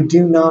what you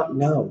do not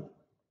know.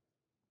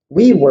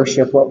 We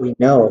worship what we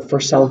know,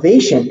 for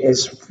salvation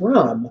is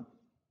from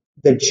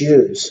the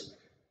Jews.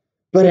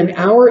 But an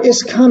hour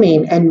is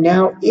coming, and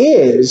now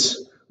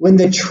is, when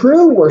the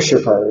true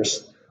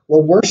worshipers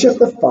will worship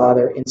the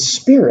Father in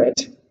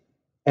spirit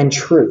and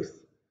truth.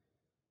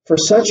 For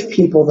such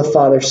people the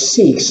Father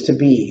seeks to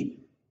be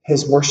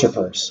his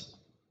worshipers.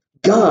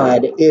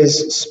 God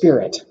is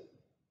spirit,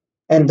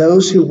 and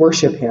those who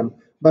worship him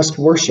must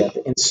worship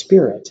in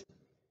spirit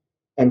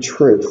and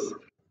truth."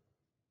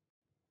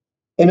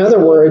 In other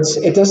words,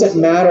 it doesn't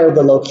matter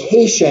the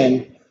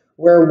location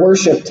where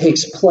worship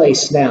takes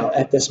place now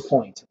at this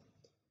point.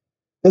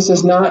 This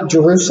is not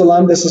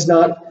Jerusalem. This is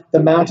not the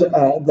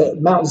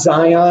Mount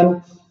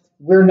Zion.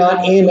 We're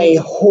not in a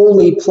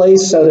holy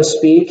place, so to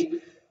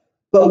speak.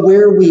 But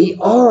where we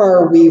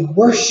are, we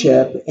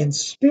worship in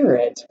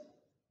spirit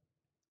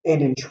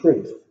and in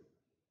truth.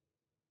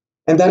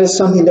 And that is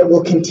something that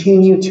will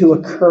continue to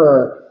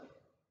occur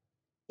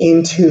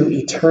into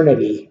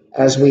eternity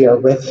as we are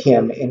with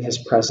him in his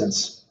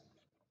presence.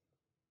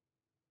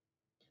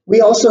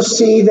 We also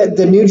see that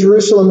the New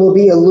Jerusalem will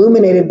be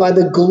illuminated by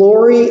the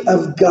glory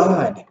of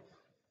God.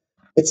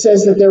 It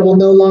says that there will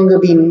no longer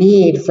be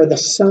need for the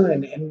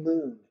sun and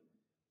moon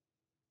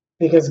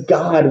because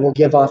God will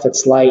give off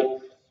its light.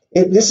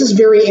 This is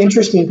very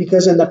interesting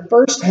because in the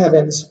first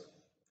heavens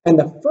and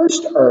the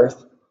first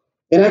earth,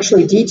 it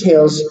actually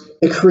details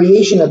the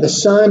creation of the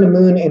sun,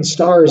 moon, and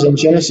stars in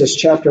Genesis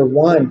chapter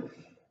 1,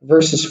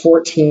 verses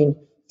 14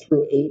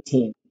 through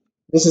 18.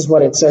 This is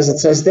what it says. It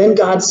says, "Then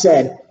God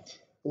said,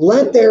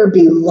 'Let there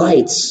be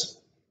lights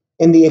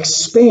in the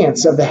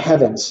expanse of the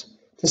heavens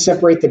to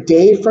separate the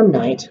day from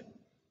night,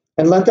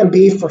 and let them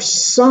be for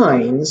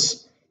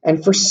signs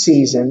and for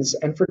seasons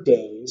and for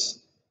days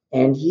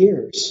and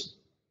years.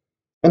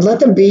 And let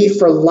them be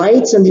for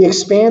lights in the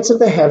expanse of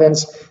the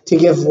heavens to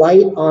give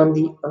light on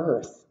the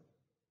earth.'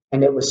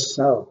 And it was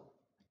so.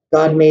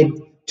 God made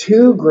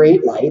two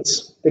great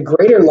lights, the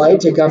greater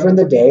light to govern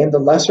the day and the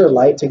lesser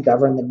light to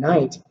govern the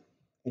night.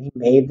 And he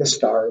made the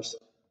stars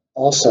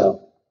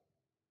also.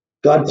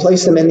 God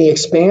placed them in the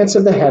expanse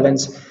of the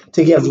heavens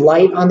to give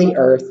light on the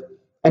earth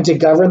and to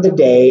govern the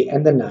day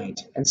and the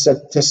night, and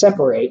to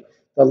separate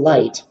the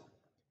light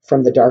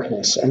from the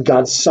darkness. And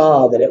God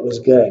saw that it was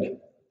good."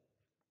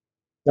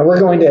 Now we're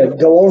going to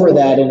go over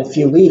that in a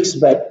few weeks,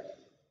 but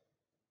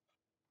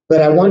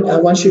I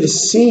want you to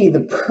see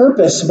the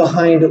purpose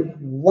behind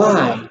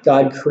why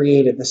God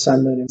created the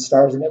sun, moon, and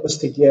stars, and it was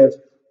to give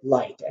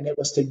light, and it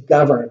was to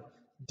govern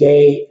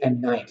day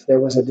and night. There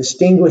was a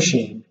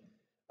distinguishing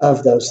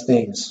of those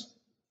things.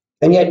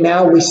 And yet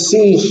now we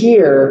see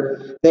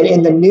here that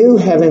in the new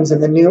heavens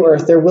and the new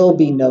earth, there will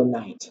be no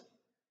night.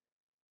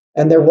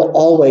 And there will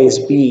always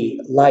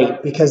be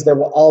light because there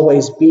will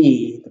always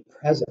be the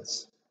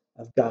presence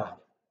of God.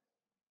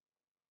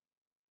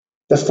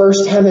 The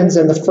first heavens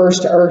and the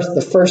first earth,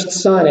 the first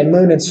sun and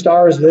moon and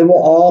stars, they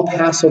will all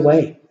pass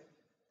away.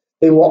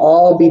 They will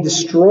all be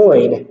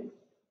destroyed,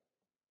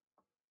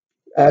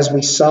 as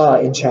we saw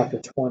in chapter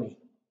 20.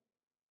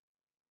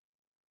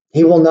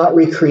 He will not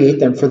recreate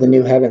them for the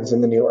new heavens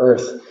and the new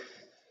earth.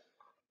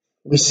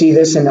 We see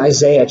this in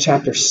Isaiah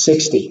chapter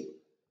 60,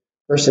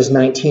 verses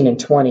 19 and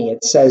 20.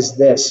 It says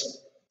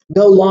this,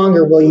 "No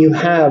longer will you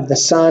have the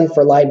sun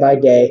for light by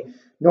day,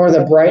 nor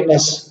the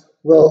brightness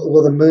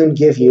will the moon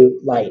give you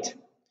light.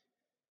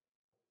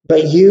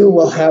 But you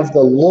will have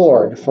the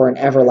Lord for an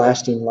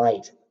everlasting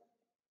light,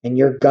 and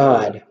your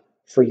God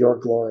for your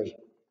glory.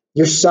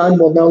 Your sun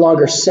will no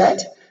longer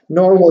set,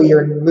 nor will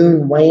your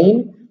moon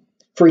wane,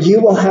 for you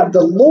will have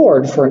the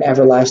Lord for an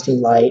everlasting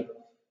light,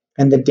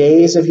 and the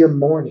days of your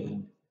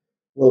mourning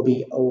will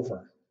be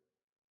over.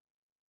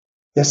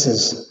 This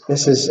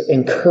is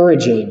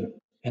encouraging,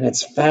 and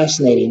it's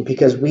fascinating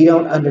because we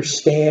don't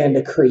understand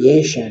a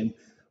creation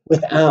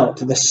without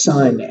the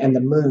sun and the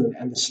moon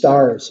and the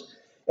stars.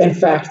 In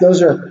fact,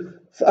 those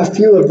are a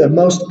few of the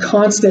most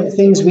constant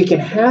things we can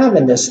have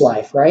in this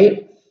life,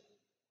 right?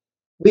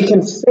 We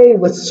can say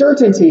with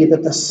certainty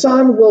that the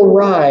sun will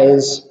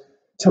rise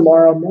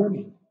tomorrow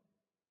morning,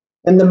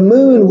 and the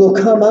moon will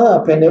come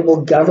up and it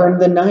will govern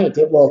the night.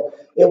 It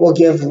will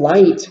give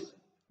light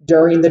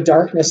during the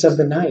darkness of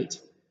the night.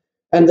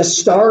 And the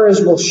stars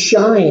will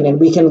shine, and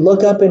we can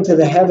look up into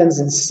the heavens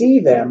and see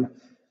them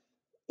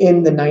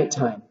in the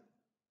nighttime.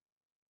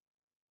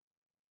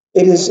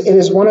 It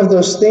is one of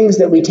those things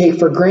that we take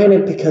for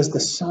granted because the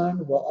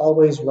sun will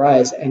always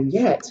rise. And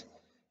yet,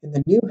 in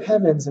the new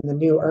heavens and the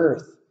new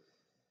earth,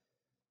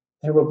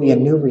 there will be a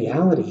new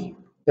reality.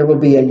 There will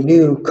be a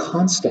new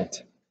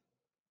constant.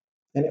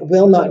 And it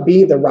will not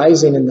be the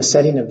rising and the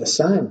setting of the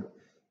sun.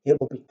 It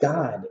will be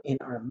God in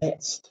our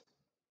midst.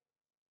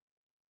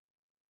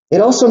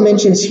 It also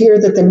mentions here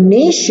that the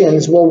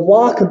nations will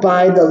walk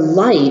by the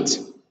light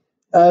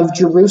of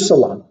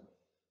Jerusalem,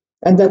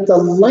 and that the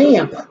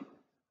lamp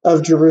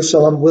of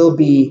Jerusalem will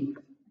be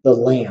the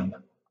Lamb.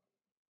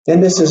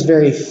 And this is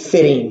very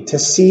fitting to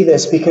see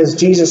this because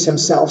Jesus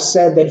himself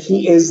said that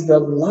he is the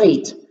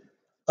light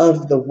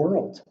of the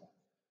world,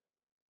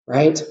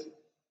 right?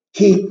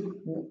 He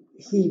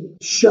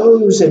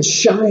shows and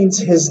shines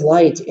his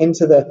light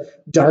into the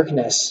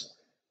darkness.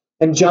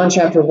 And John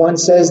chapter 1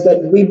 says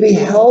that we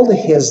beheld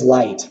his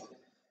light,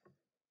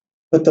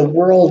 but the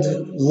world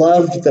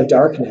loved the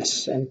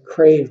darkness and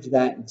craved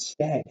that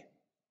instead.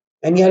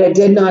 And yet it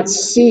did not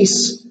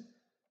cease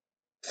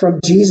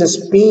from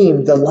Jesus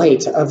being the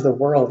light of the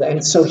world.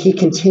 And so he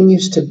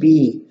continues to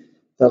be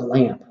the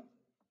lamp.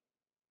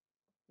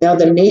 Now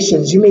the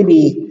nations, you may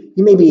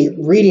be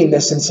reading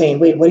this and saying,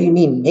 wait, what do you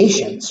mean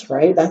nations,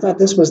 right? I thought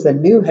this was the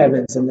new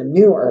heavens and the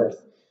new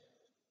earth.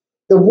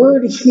 The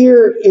word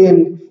here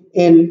in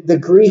the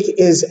Greek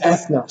is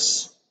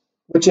ethnos,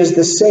 which is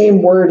the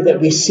same word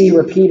that we see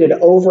repeated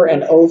over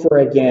and over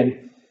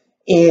again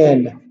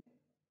in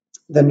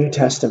the New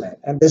Testament.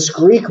 And this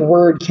Greek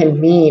word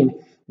can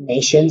mean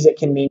nations, it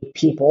can mean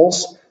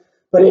peoples,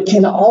 but it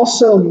can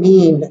also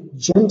mean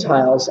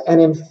Gentiles.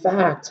 And in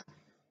fact,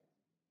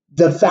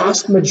 the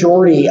vast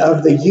majority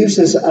of the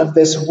uses of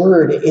this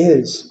word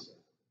is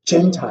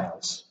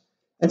Gentiles.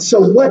 And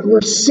so what we're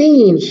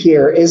seeing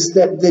here is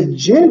that the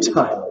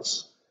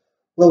Gentiles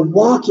will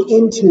walk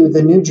into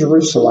the New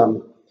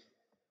Jerusalem,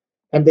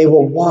 and they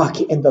will walk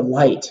in the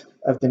light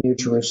of the New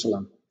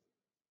Jerusalem.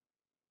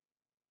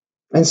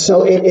 And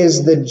so it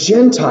is the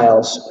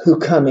Gentiles who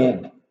come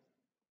in.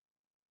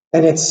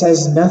 And it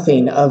says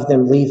nothing of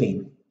them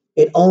leaving.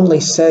 It only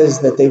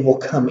says that they will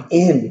come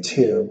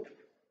into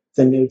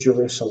the New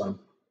Jerusalem.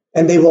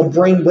 And they will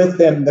bring with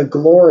them the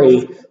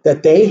glory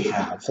that they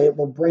have. It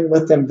will bring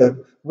with them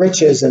the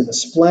riches and the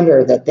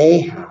splendor that they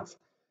have.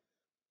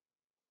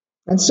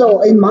 And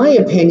so, in my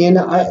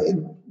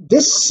opinion,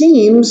 this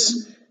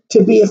seems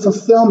to be a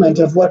fulfillment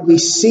of what we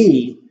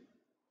see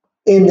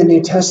in the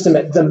New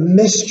Testament, the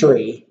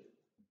mystery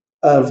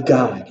of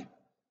God.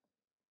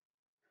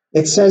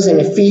 It says in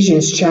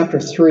Ephesians chapter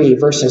 3,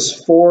 verses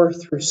 4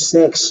 through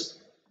 6,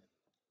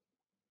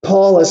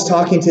 Paul is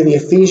talking to the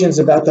Ephesians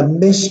about the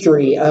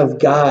mystery of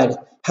God,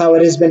 how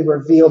it has been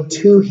revealed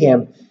to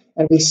him.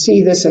 And we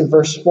see this in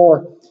verse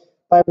 4.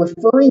 By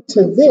referring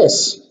to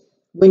this,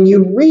 when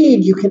you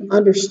read, you can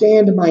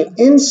understand my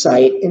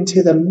insight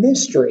into the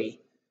mystery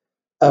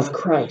of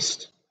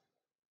Christ,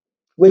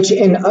 which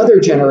in other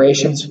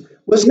generations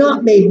was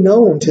not made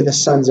known to the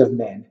sons of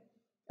men,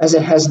 as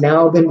it has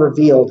now been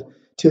revealed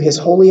to his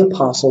holy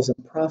apostles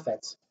and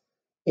prophets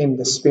in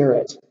the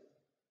Spirit.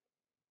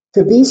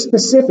 To be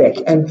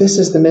specific, and this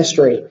is the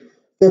mystery,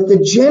 that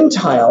the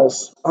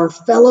Gentiles are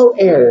fellow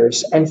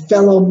heirs and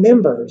fellow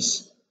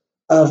members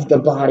of the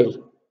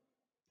body,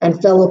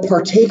 and fellow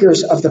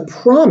partakers of the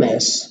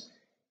promise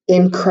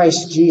in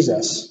Christ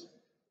Jesus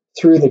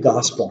through the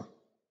gospel.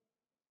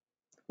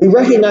 We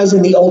recognize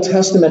in the Old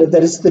Testament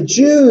that it's the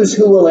Jews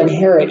who will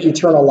inherit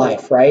eternal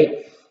life,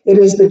 right? It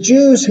is the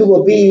Jews who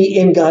will be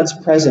in God's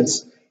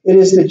presence. It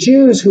is the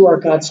Jews who are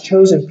God's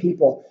chosen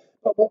people.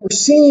 But what we're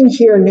seeing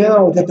here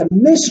now, that the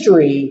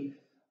mystery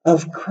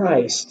of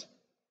Christ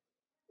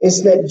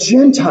is that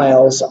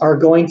Gentiles are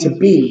going to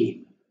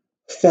be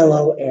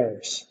fellow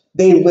heirs.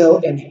 They will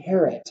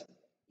inherit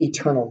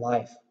eternal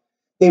life.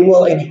 They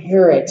will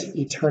inherit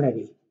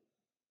eternity.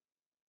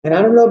 And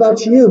I don't know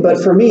about you,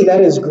 but for me,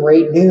 that is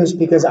great news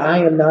because I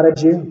am not a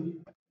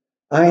Jew.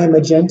 I am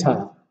a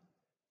Gentile.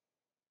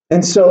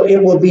 And so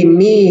it will be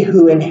me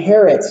who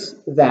inherits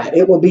that.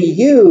 It will be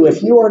you,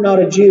 if you are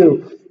not a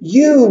Jew,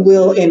 you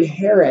will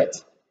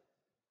inherit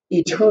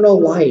eternal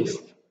life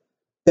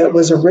that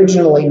was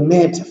originally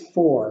meant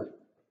for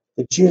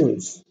the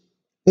Jews.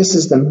 This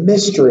is the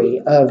mystery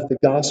of the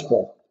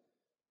gospel.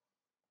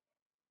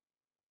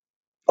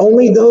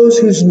 Only those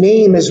whose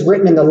name is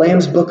written in the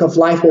Lamb's book of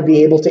life will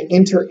be able to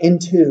enter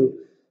into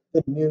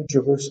the New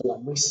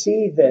Jerusalem. We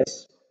see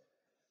this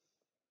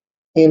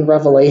in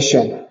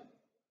Revelation.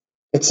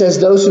 It says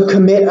those who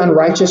commit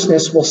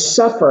unrighteousness will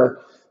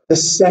suffer the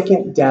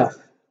second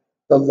death,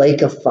 the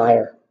lake of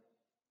fire.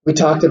 We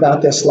talked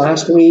about this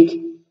last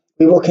week.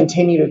 We will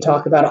continue to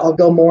talk about it. I'll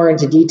go more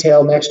into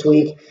detail next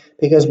week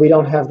because we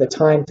don't have the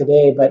time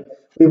today, but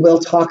we will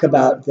talk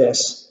about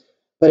this.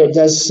 But it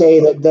does say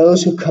that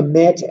those who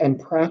commit and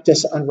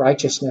practice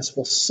unrighteousness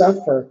will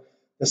suffer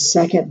the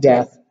second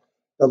death,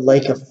 the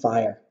lake of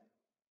fire.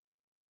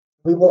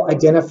 We will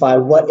identify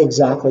what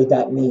exactly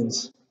that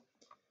means,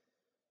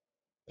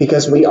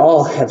 because we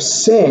all have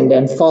sinned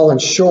and fallen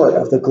short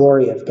of the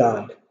glory of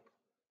God.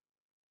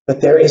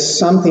 But there is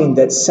something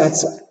that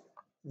sets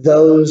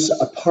those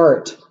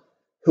apart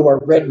who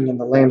are written in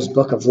the Lamb's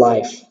book of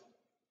life.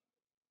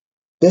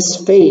 This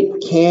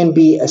fate can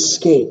be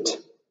escaped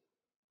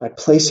by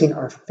placing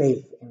our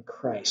faith in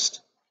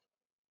Christ.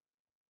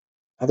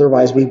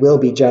 Otherwise, we will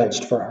be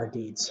judged for our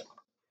deeds.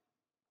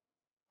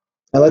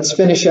 Now let's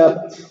finish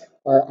up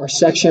our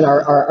section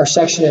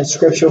in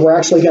Scripture. We're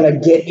actually going to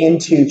get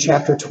into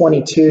chapter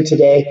 22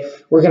 today.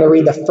 We're going to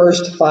read the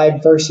first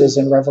 5 verses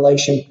in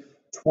Revelation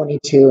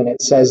 22, and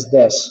it says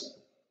this.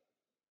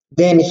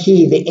 Then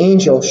he, the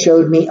angel,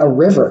 showed me a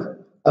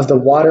river of the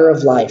water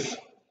of life,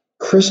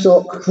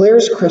 crystal, clear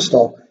as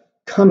crystal,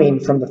 coming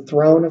from the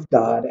throne of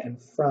God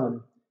and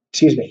from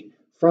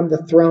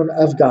the throne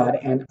of God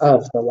and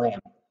of the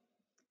Lamb,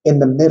 in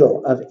the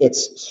middle of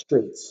its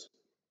streets.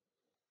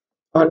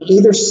 On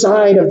either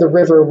side of the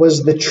river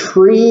was the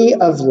tree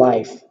of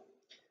life,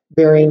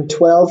 bearing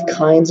 12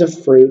 kinds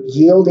of fruit,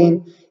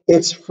 yielding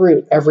its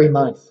fruit every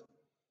month.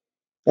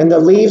 And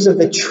the leaves of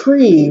the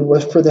tree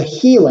was for the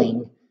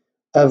healing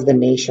of the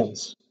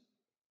nations.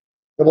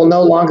 There will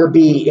no longer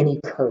be any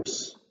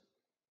curse.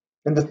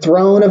 And the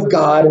throne of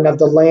God and of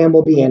the Lamb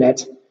will be in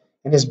it,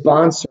 and his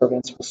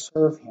bondservants will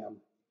serve him.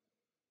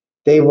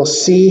 They will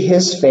see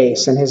his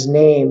face, and his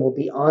name will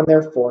be on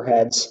their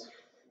foreheads.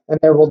 And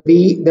there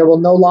will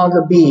no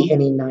longer be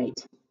any night.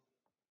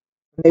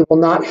 They will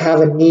not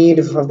have a need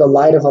of the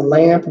light of a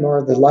lamp, nor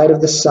of the light of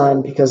the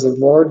sun, because the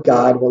Lord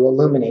God will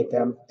illuminate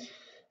them,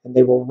 and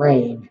they will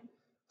reign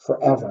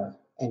forever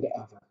and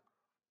ever.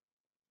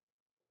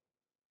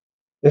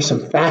 There's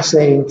some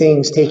fascinating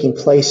things taking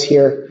place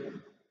here.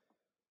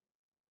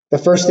 The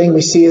first thing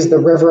we see is the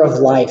river of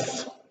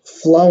life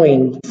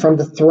flowing from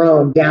the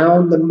throne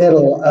down the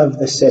middle of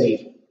the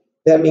city.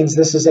 That means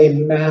this is a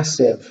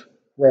massive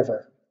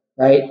river,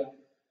 right?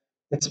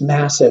 It's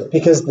massive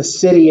because the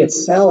city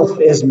itself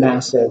is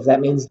massive.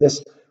 That means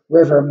this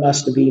river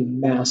must be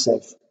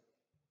massive.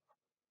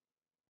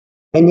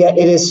 And yet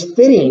it is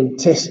fitting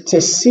to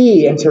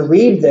see and to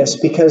read this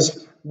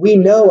because we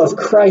know of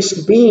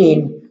Christ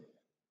being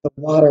the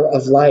water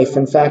of life.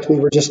 In fact, we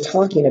were just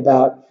talking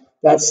about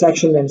that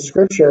section in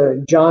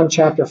Scripture, John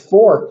chapter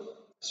 4,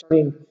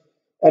 starting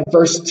at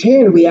verse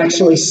 10, we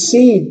actually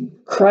see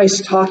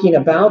Christ talking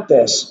about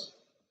this.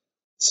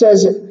 It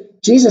says,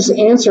 Jesus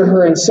answered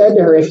her and said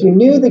to her, if you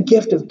knew the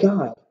gift of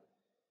God,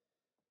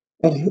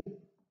 and who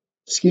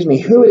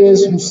it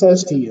is who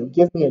says to you,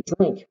 give me a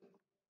drink,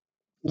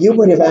 you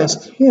would have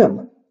asked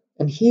him,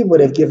 and he would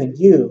have given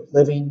you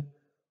living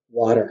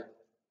water.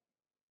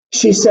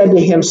 She said to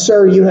him,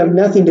 sir, you have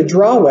nothing to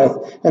draw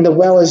with, and the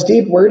well is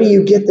deep. Where do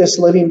you get this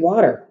living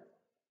water?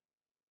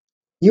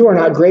 You are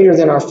not greater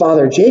than our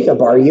father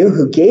Jacob, are you,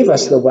 who gave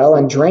us the well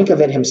and drank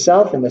of it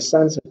himself and his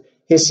sons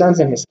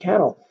and his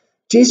cattle?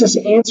 Jesus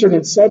answered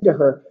and said to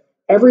her,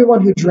 everyone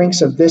who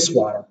drinks of this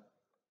water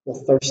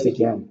will thirst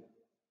again.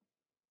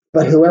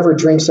 But whoever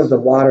drinks of the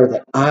water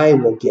that I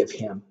will give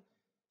him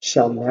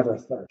shall never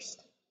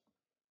thirst.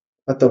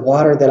 But the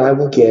water that I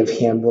will give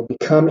him will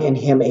become in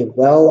him a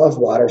well of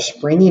water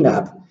springing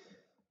up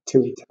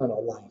to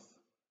eternal life.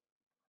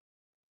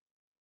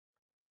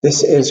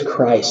 This is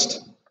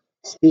Christ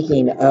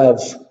speaking of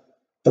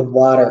the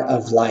water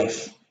of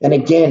life. And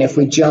again, if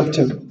we jump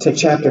to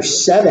chapter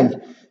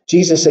 7,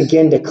 Jesus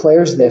again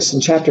declares this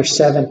in chapter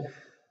 7,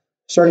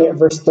 starting at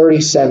verse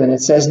 37.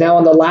 It says, now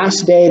on the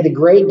last day, the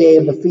great day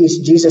of the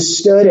feast, Jesus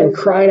stood and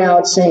cried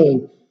out,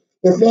 saying,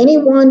 if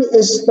anyone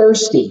is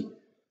thirsty,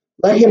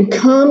 let him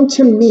come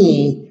to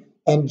me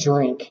and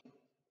drink.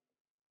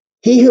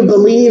 He who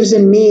believes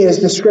in me, as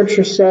the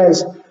scripture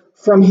says,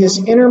 from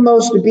his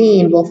innermost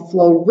being will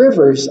flow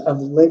rivers of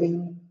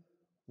living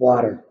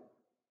water.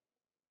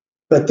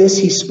 But this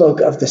he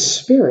spoke of the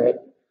Spirit,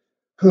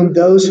 whom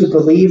those who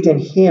believed in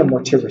him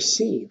were to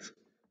receive.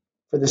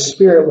 For the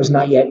Spirit was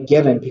not yet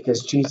given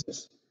because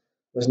Jesus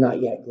was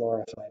not yet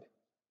glorified.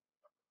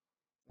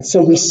 And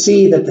so we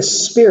see that the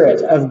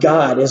Spirit of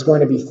God is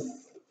going to be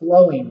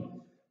flowing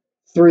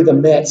through the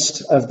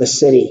midst of the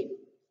city.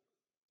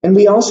 And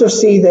we also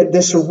see that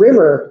this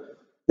river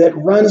that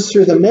runs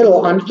through the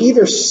middle, on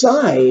either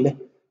side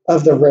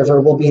of the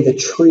river will be the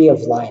tree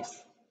of life.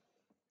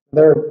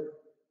 There are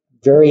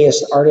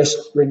various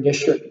artist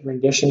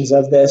renditions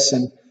of this,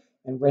 and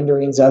and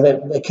renderings of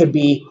it. It could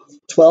be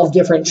 12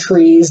 different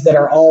trees that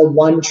are all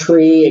one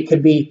tree. It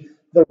could be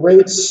the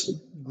roots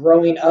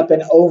growing up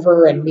and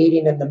over and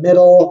meeting in the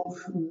middle.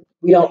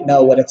 We don't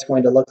know what it's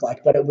going to look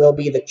like, but it will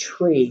be the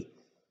tree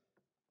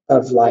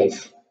of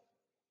life.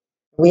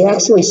 We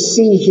actually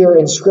see here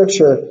in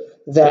Scripture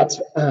that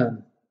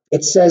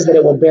it says that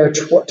it will bear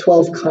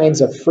 12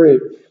 kinds of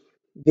fruit.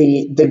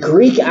 The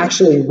Greek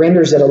actually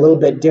renders it a little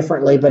bit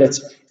differently, but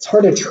it's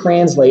hard to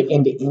translate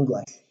into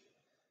English.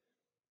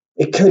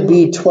 It could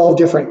be 12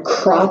 different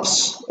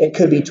crops. It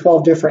could be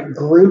 12 different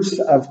groups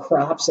of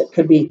crops. It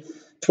could be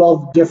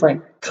 12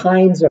 different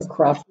kinds of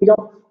crops.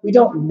 We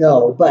don't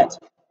know, but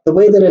the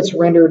way that it's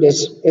rendered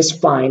is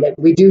fine.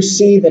 We do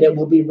see that it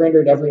will be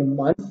rendered every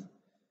month.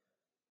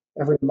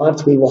 Every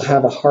month we will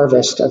have a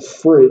harvest of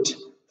fruit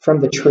from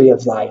the tree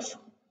of life.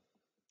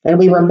 And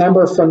we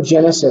remember from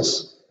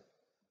Genesis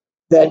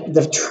that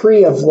the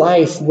tree of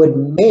life would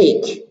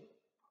make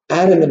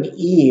Adam and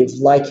Eve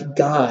like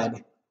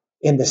God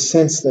in the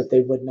sense that they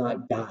would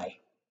not die.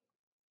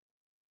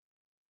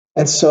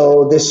 And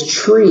so this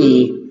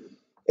tree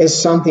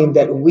is something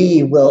that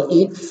we will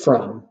eat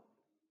from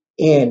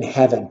in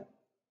heaven.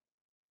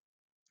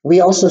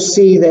 We also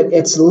see that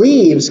its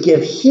leaves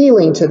give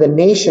healing to the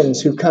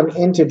nations who come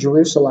into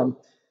Jerusalem.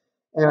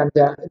 And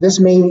this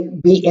may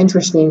be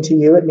interesting to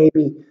you. It may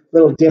be a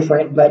little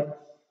different, but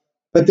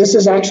this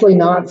is actually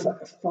not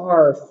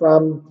far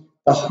from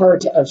the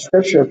heart of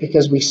Scripture,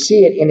 because we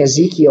see it in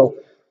Ezekiel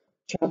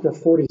chapter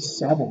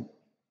 47.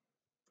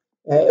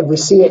 We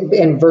see it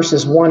in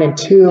verses 1 and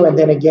 2, and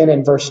then again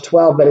in verse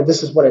 12, but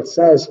this is what it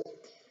says.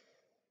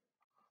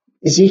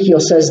 Ezekiel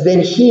says,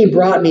 "Then he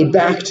brought me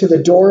back to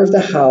the door of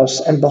the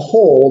house, and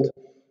behold,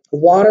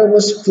 water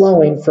was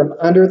flowing from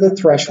under the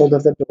threshold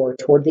of the door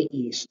toward the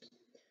east,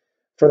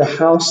 for the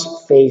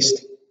house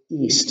faced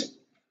east.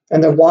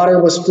 And the water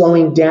was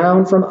flowing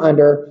down from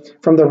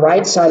the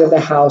right side of the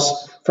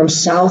house, from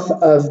south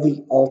of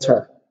the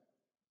altar.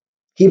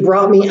 He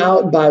brought me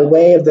out by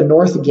way of the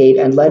north gate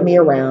and led me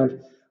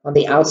around on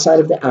the outside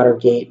of the outer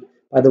gate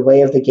by the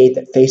way of the gate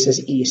that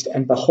faces east.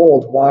 And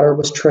behold, water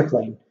was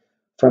trickling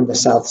from the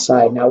south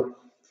side." Now,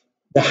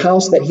 the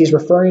house that he's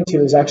referring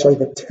to is actually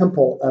the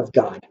temple of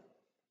God.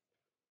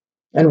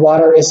 And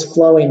water is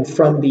flowing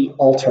from the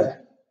altar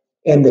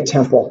in the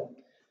temple.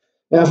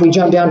 Now, if we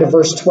jump down to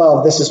verse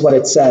 12, this is what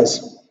it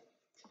says.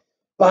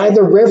 "By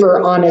the river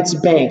on its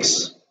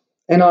banks,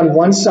 and on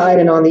one side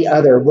and on the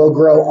other, will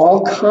grow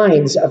all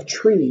kinds of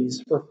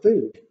trees for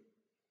food.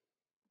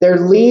 Their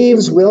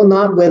leaves will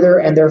not wither,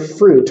 and their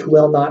fruit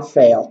will not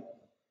fail.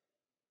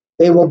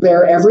 They will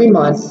bear every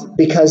month,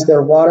 because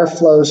their water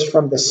flows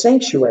from the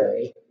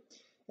sanctuary,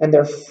 and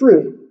their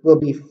fruit will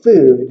be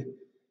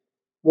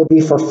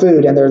for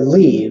food, and their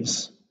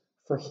leaves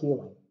for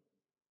healing."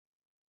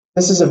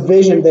 This is a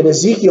vision that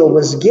Ezekiel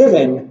was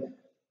given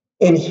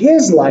in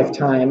his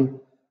lifetime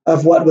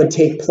of what would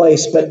take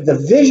place, but the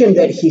vision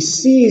that he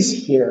sees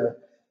here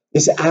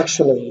is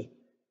actually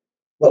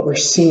what we're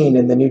seeing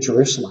in the New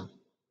Jerusalem.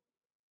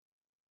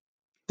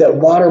 That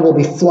water will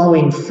be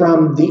flowing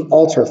from the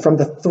altar, from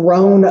the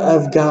throne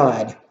of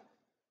God,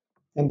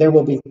 and there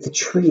will be the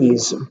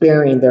trees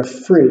bearing their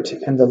fruit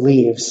and the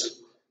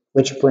leaves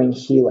which bring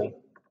healing.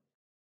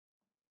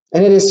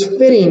 And it is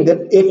fitting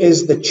that it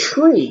is the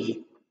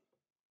tree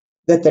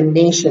that the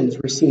nations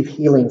receive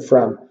healing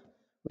from.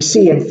 We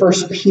see in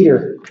 1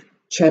 Peter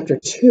chapter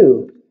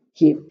 2,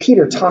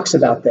 Peter talks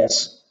about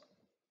this.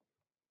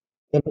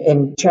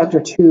 In chapter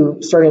 2,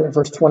 starting at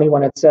verse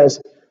 21, it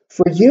says,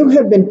 "For you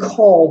have been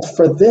called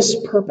for this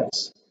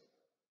purpose,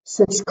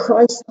 since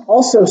Christ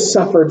also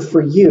suffered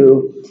for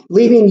you,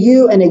 leaving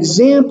you an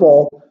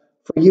example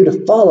for you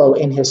to follow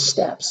in his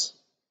steps,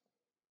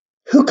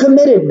 who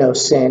committed no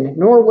sin,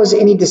 nor was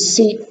any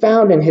deceit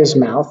found in his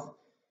mouth.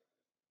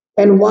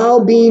 And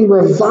while being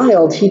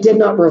reviled, he did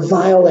not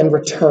revile in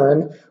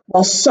return.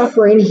 While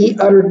suffering, he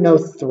uttered no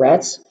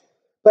threats,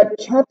 but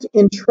kept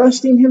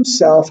entrusting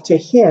himself to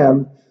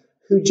him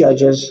who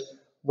judges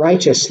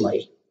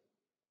righteously.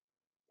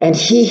 And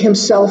he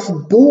himself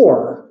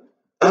bore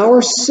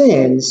our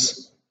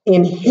sins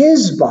in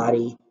his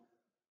body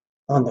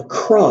on the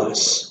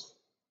cross,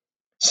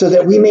 so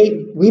that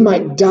we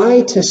might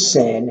die to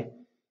sin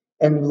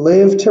and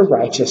live to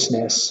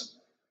righteousness.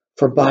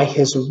 For by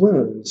his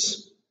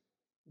wounds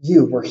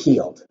you were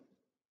healed."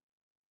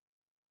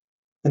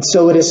 And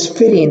so it is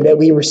fitting that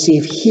we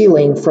receive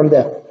healing from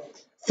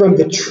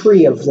the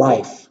tree of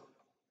life.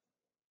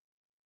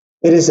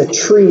 It is a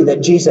tree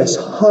that Jesus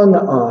hung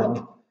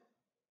on,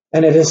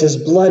 and it is his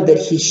blood that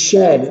he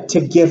shed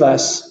to give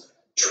us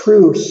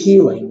true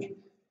healing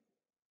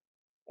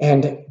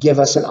and give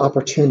us an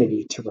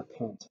opportunity to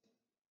repent.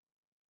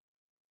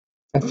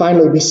 And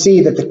finally, we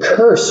see that the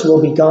curse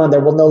will be gone. There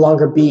will no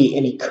longer be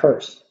any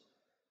curse.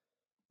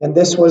 And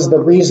this was the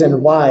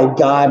reason why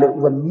God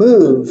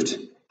removed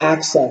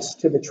access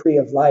to the tree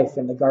of life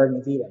in the Garden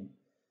of Eden,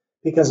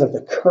 because of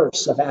the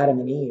curse of Adam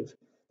and Eve.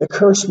 The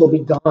curse will be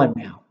gone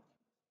now.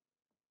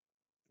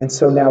 And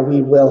so now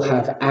we will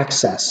have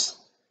access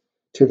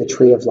to the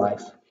tree of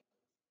life.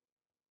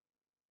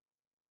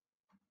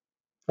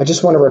 I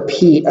just want to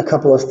repeat a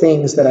couple of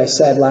things that I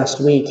said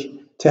last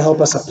week to help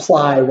us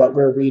apply what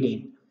we're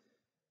reading.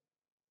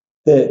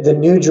 The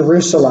new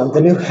Jerusalem,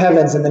 the new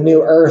heavens and the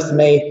new earth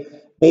may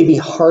be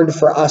hard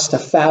for us to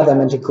fathom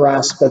and to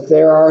grasp, but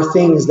there are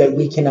things that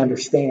we can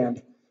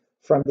understand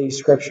from these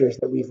scriptures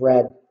that we've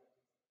read.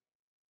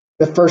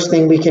 The first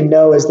thing we can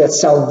know is that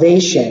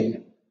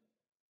salvation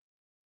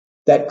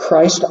that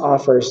Christ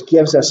offers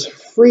gives us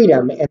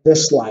freedom in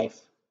this life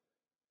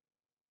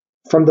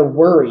from the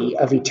worry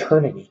of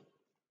eternity.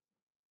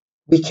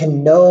 We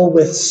can know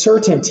with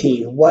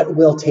certainty what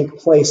will take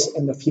place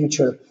in the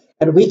future,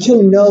 and we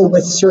can know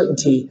with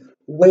certainty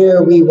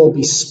where we will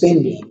be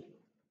spending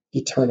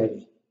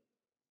eternity.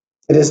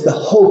 It is the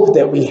hope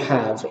that we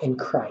have in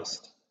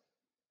Christ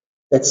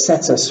that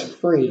sets us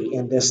free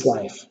in this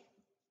life.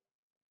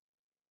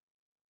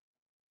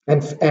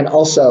 And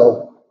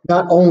also,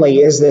 not only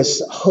is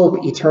this hope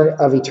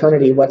of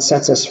eternity what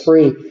sets us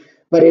free,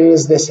 but it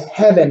is this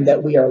heaven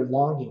that we are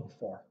longing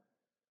for.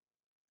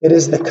 It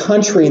is the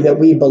country that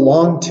we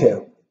belong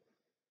to.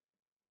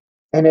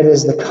 And it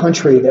is the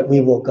country that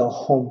we will go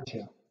home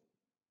to.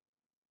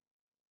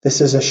 This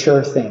is a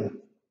sure thing.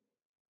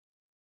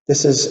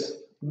 This is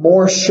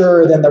more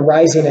sure than the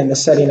rising and the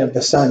setting of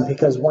the sun,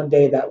 because one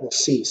day that will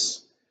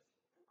cease.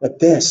 But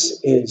this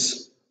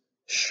is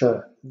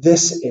sure.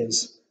 This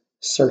is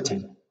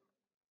certain.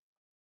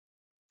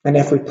 And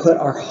if we put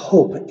our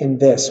hope in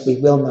this, we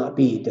will not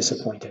be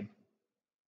disappointed.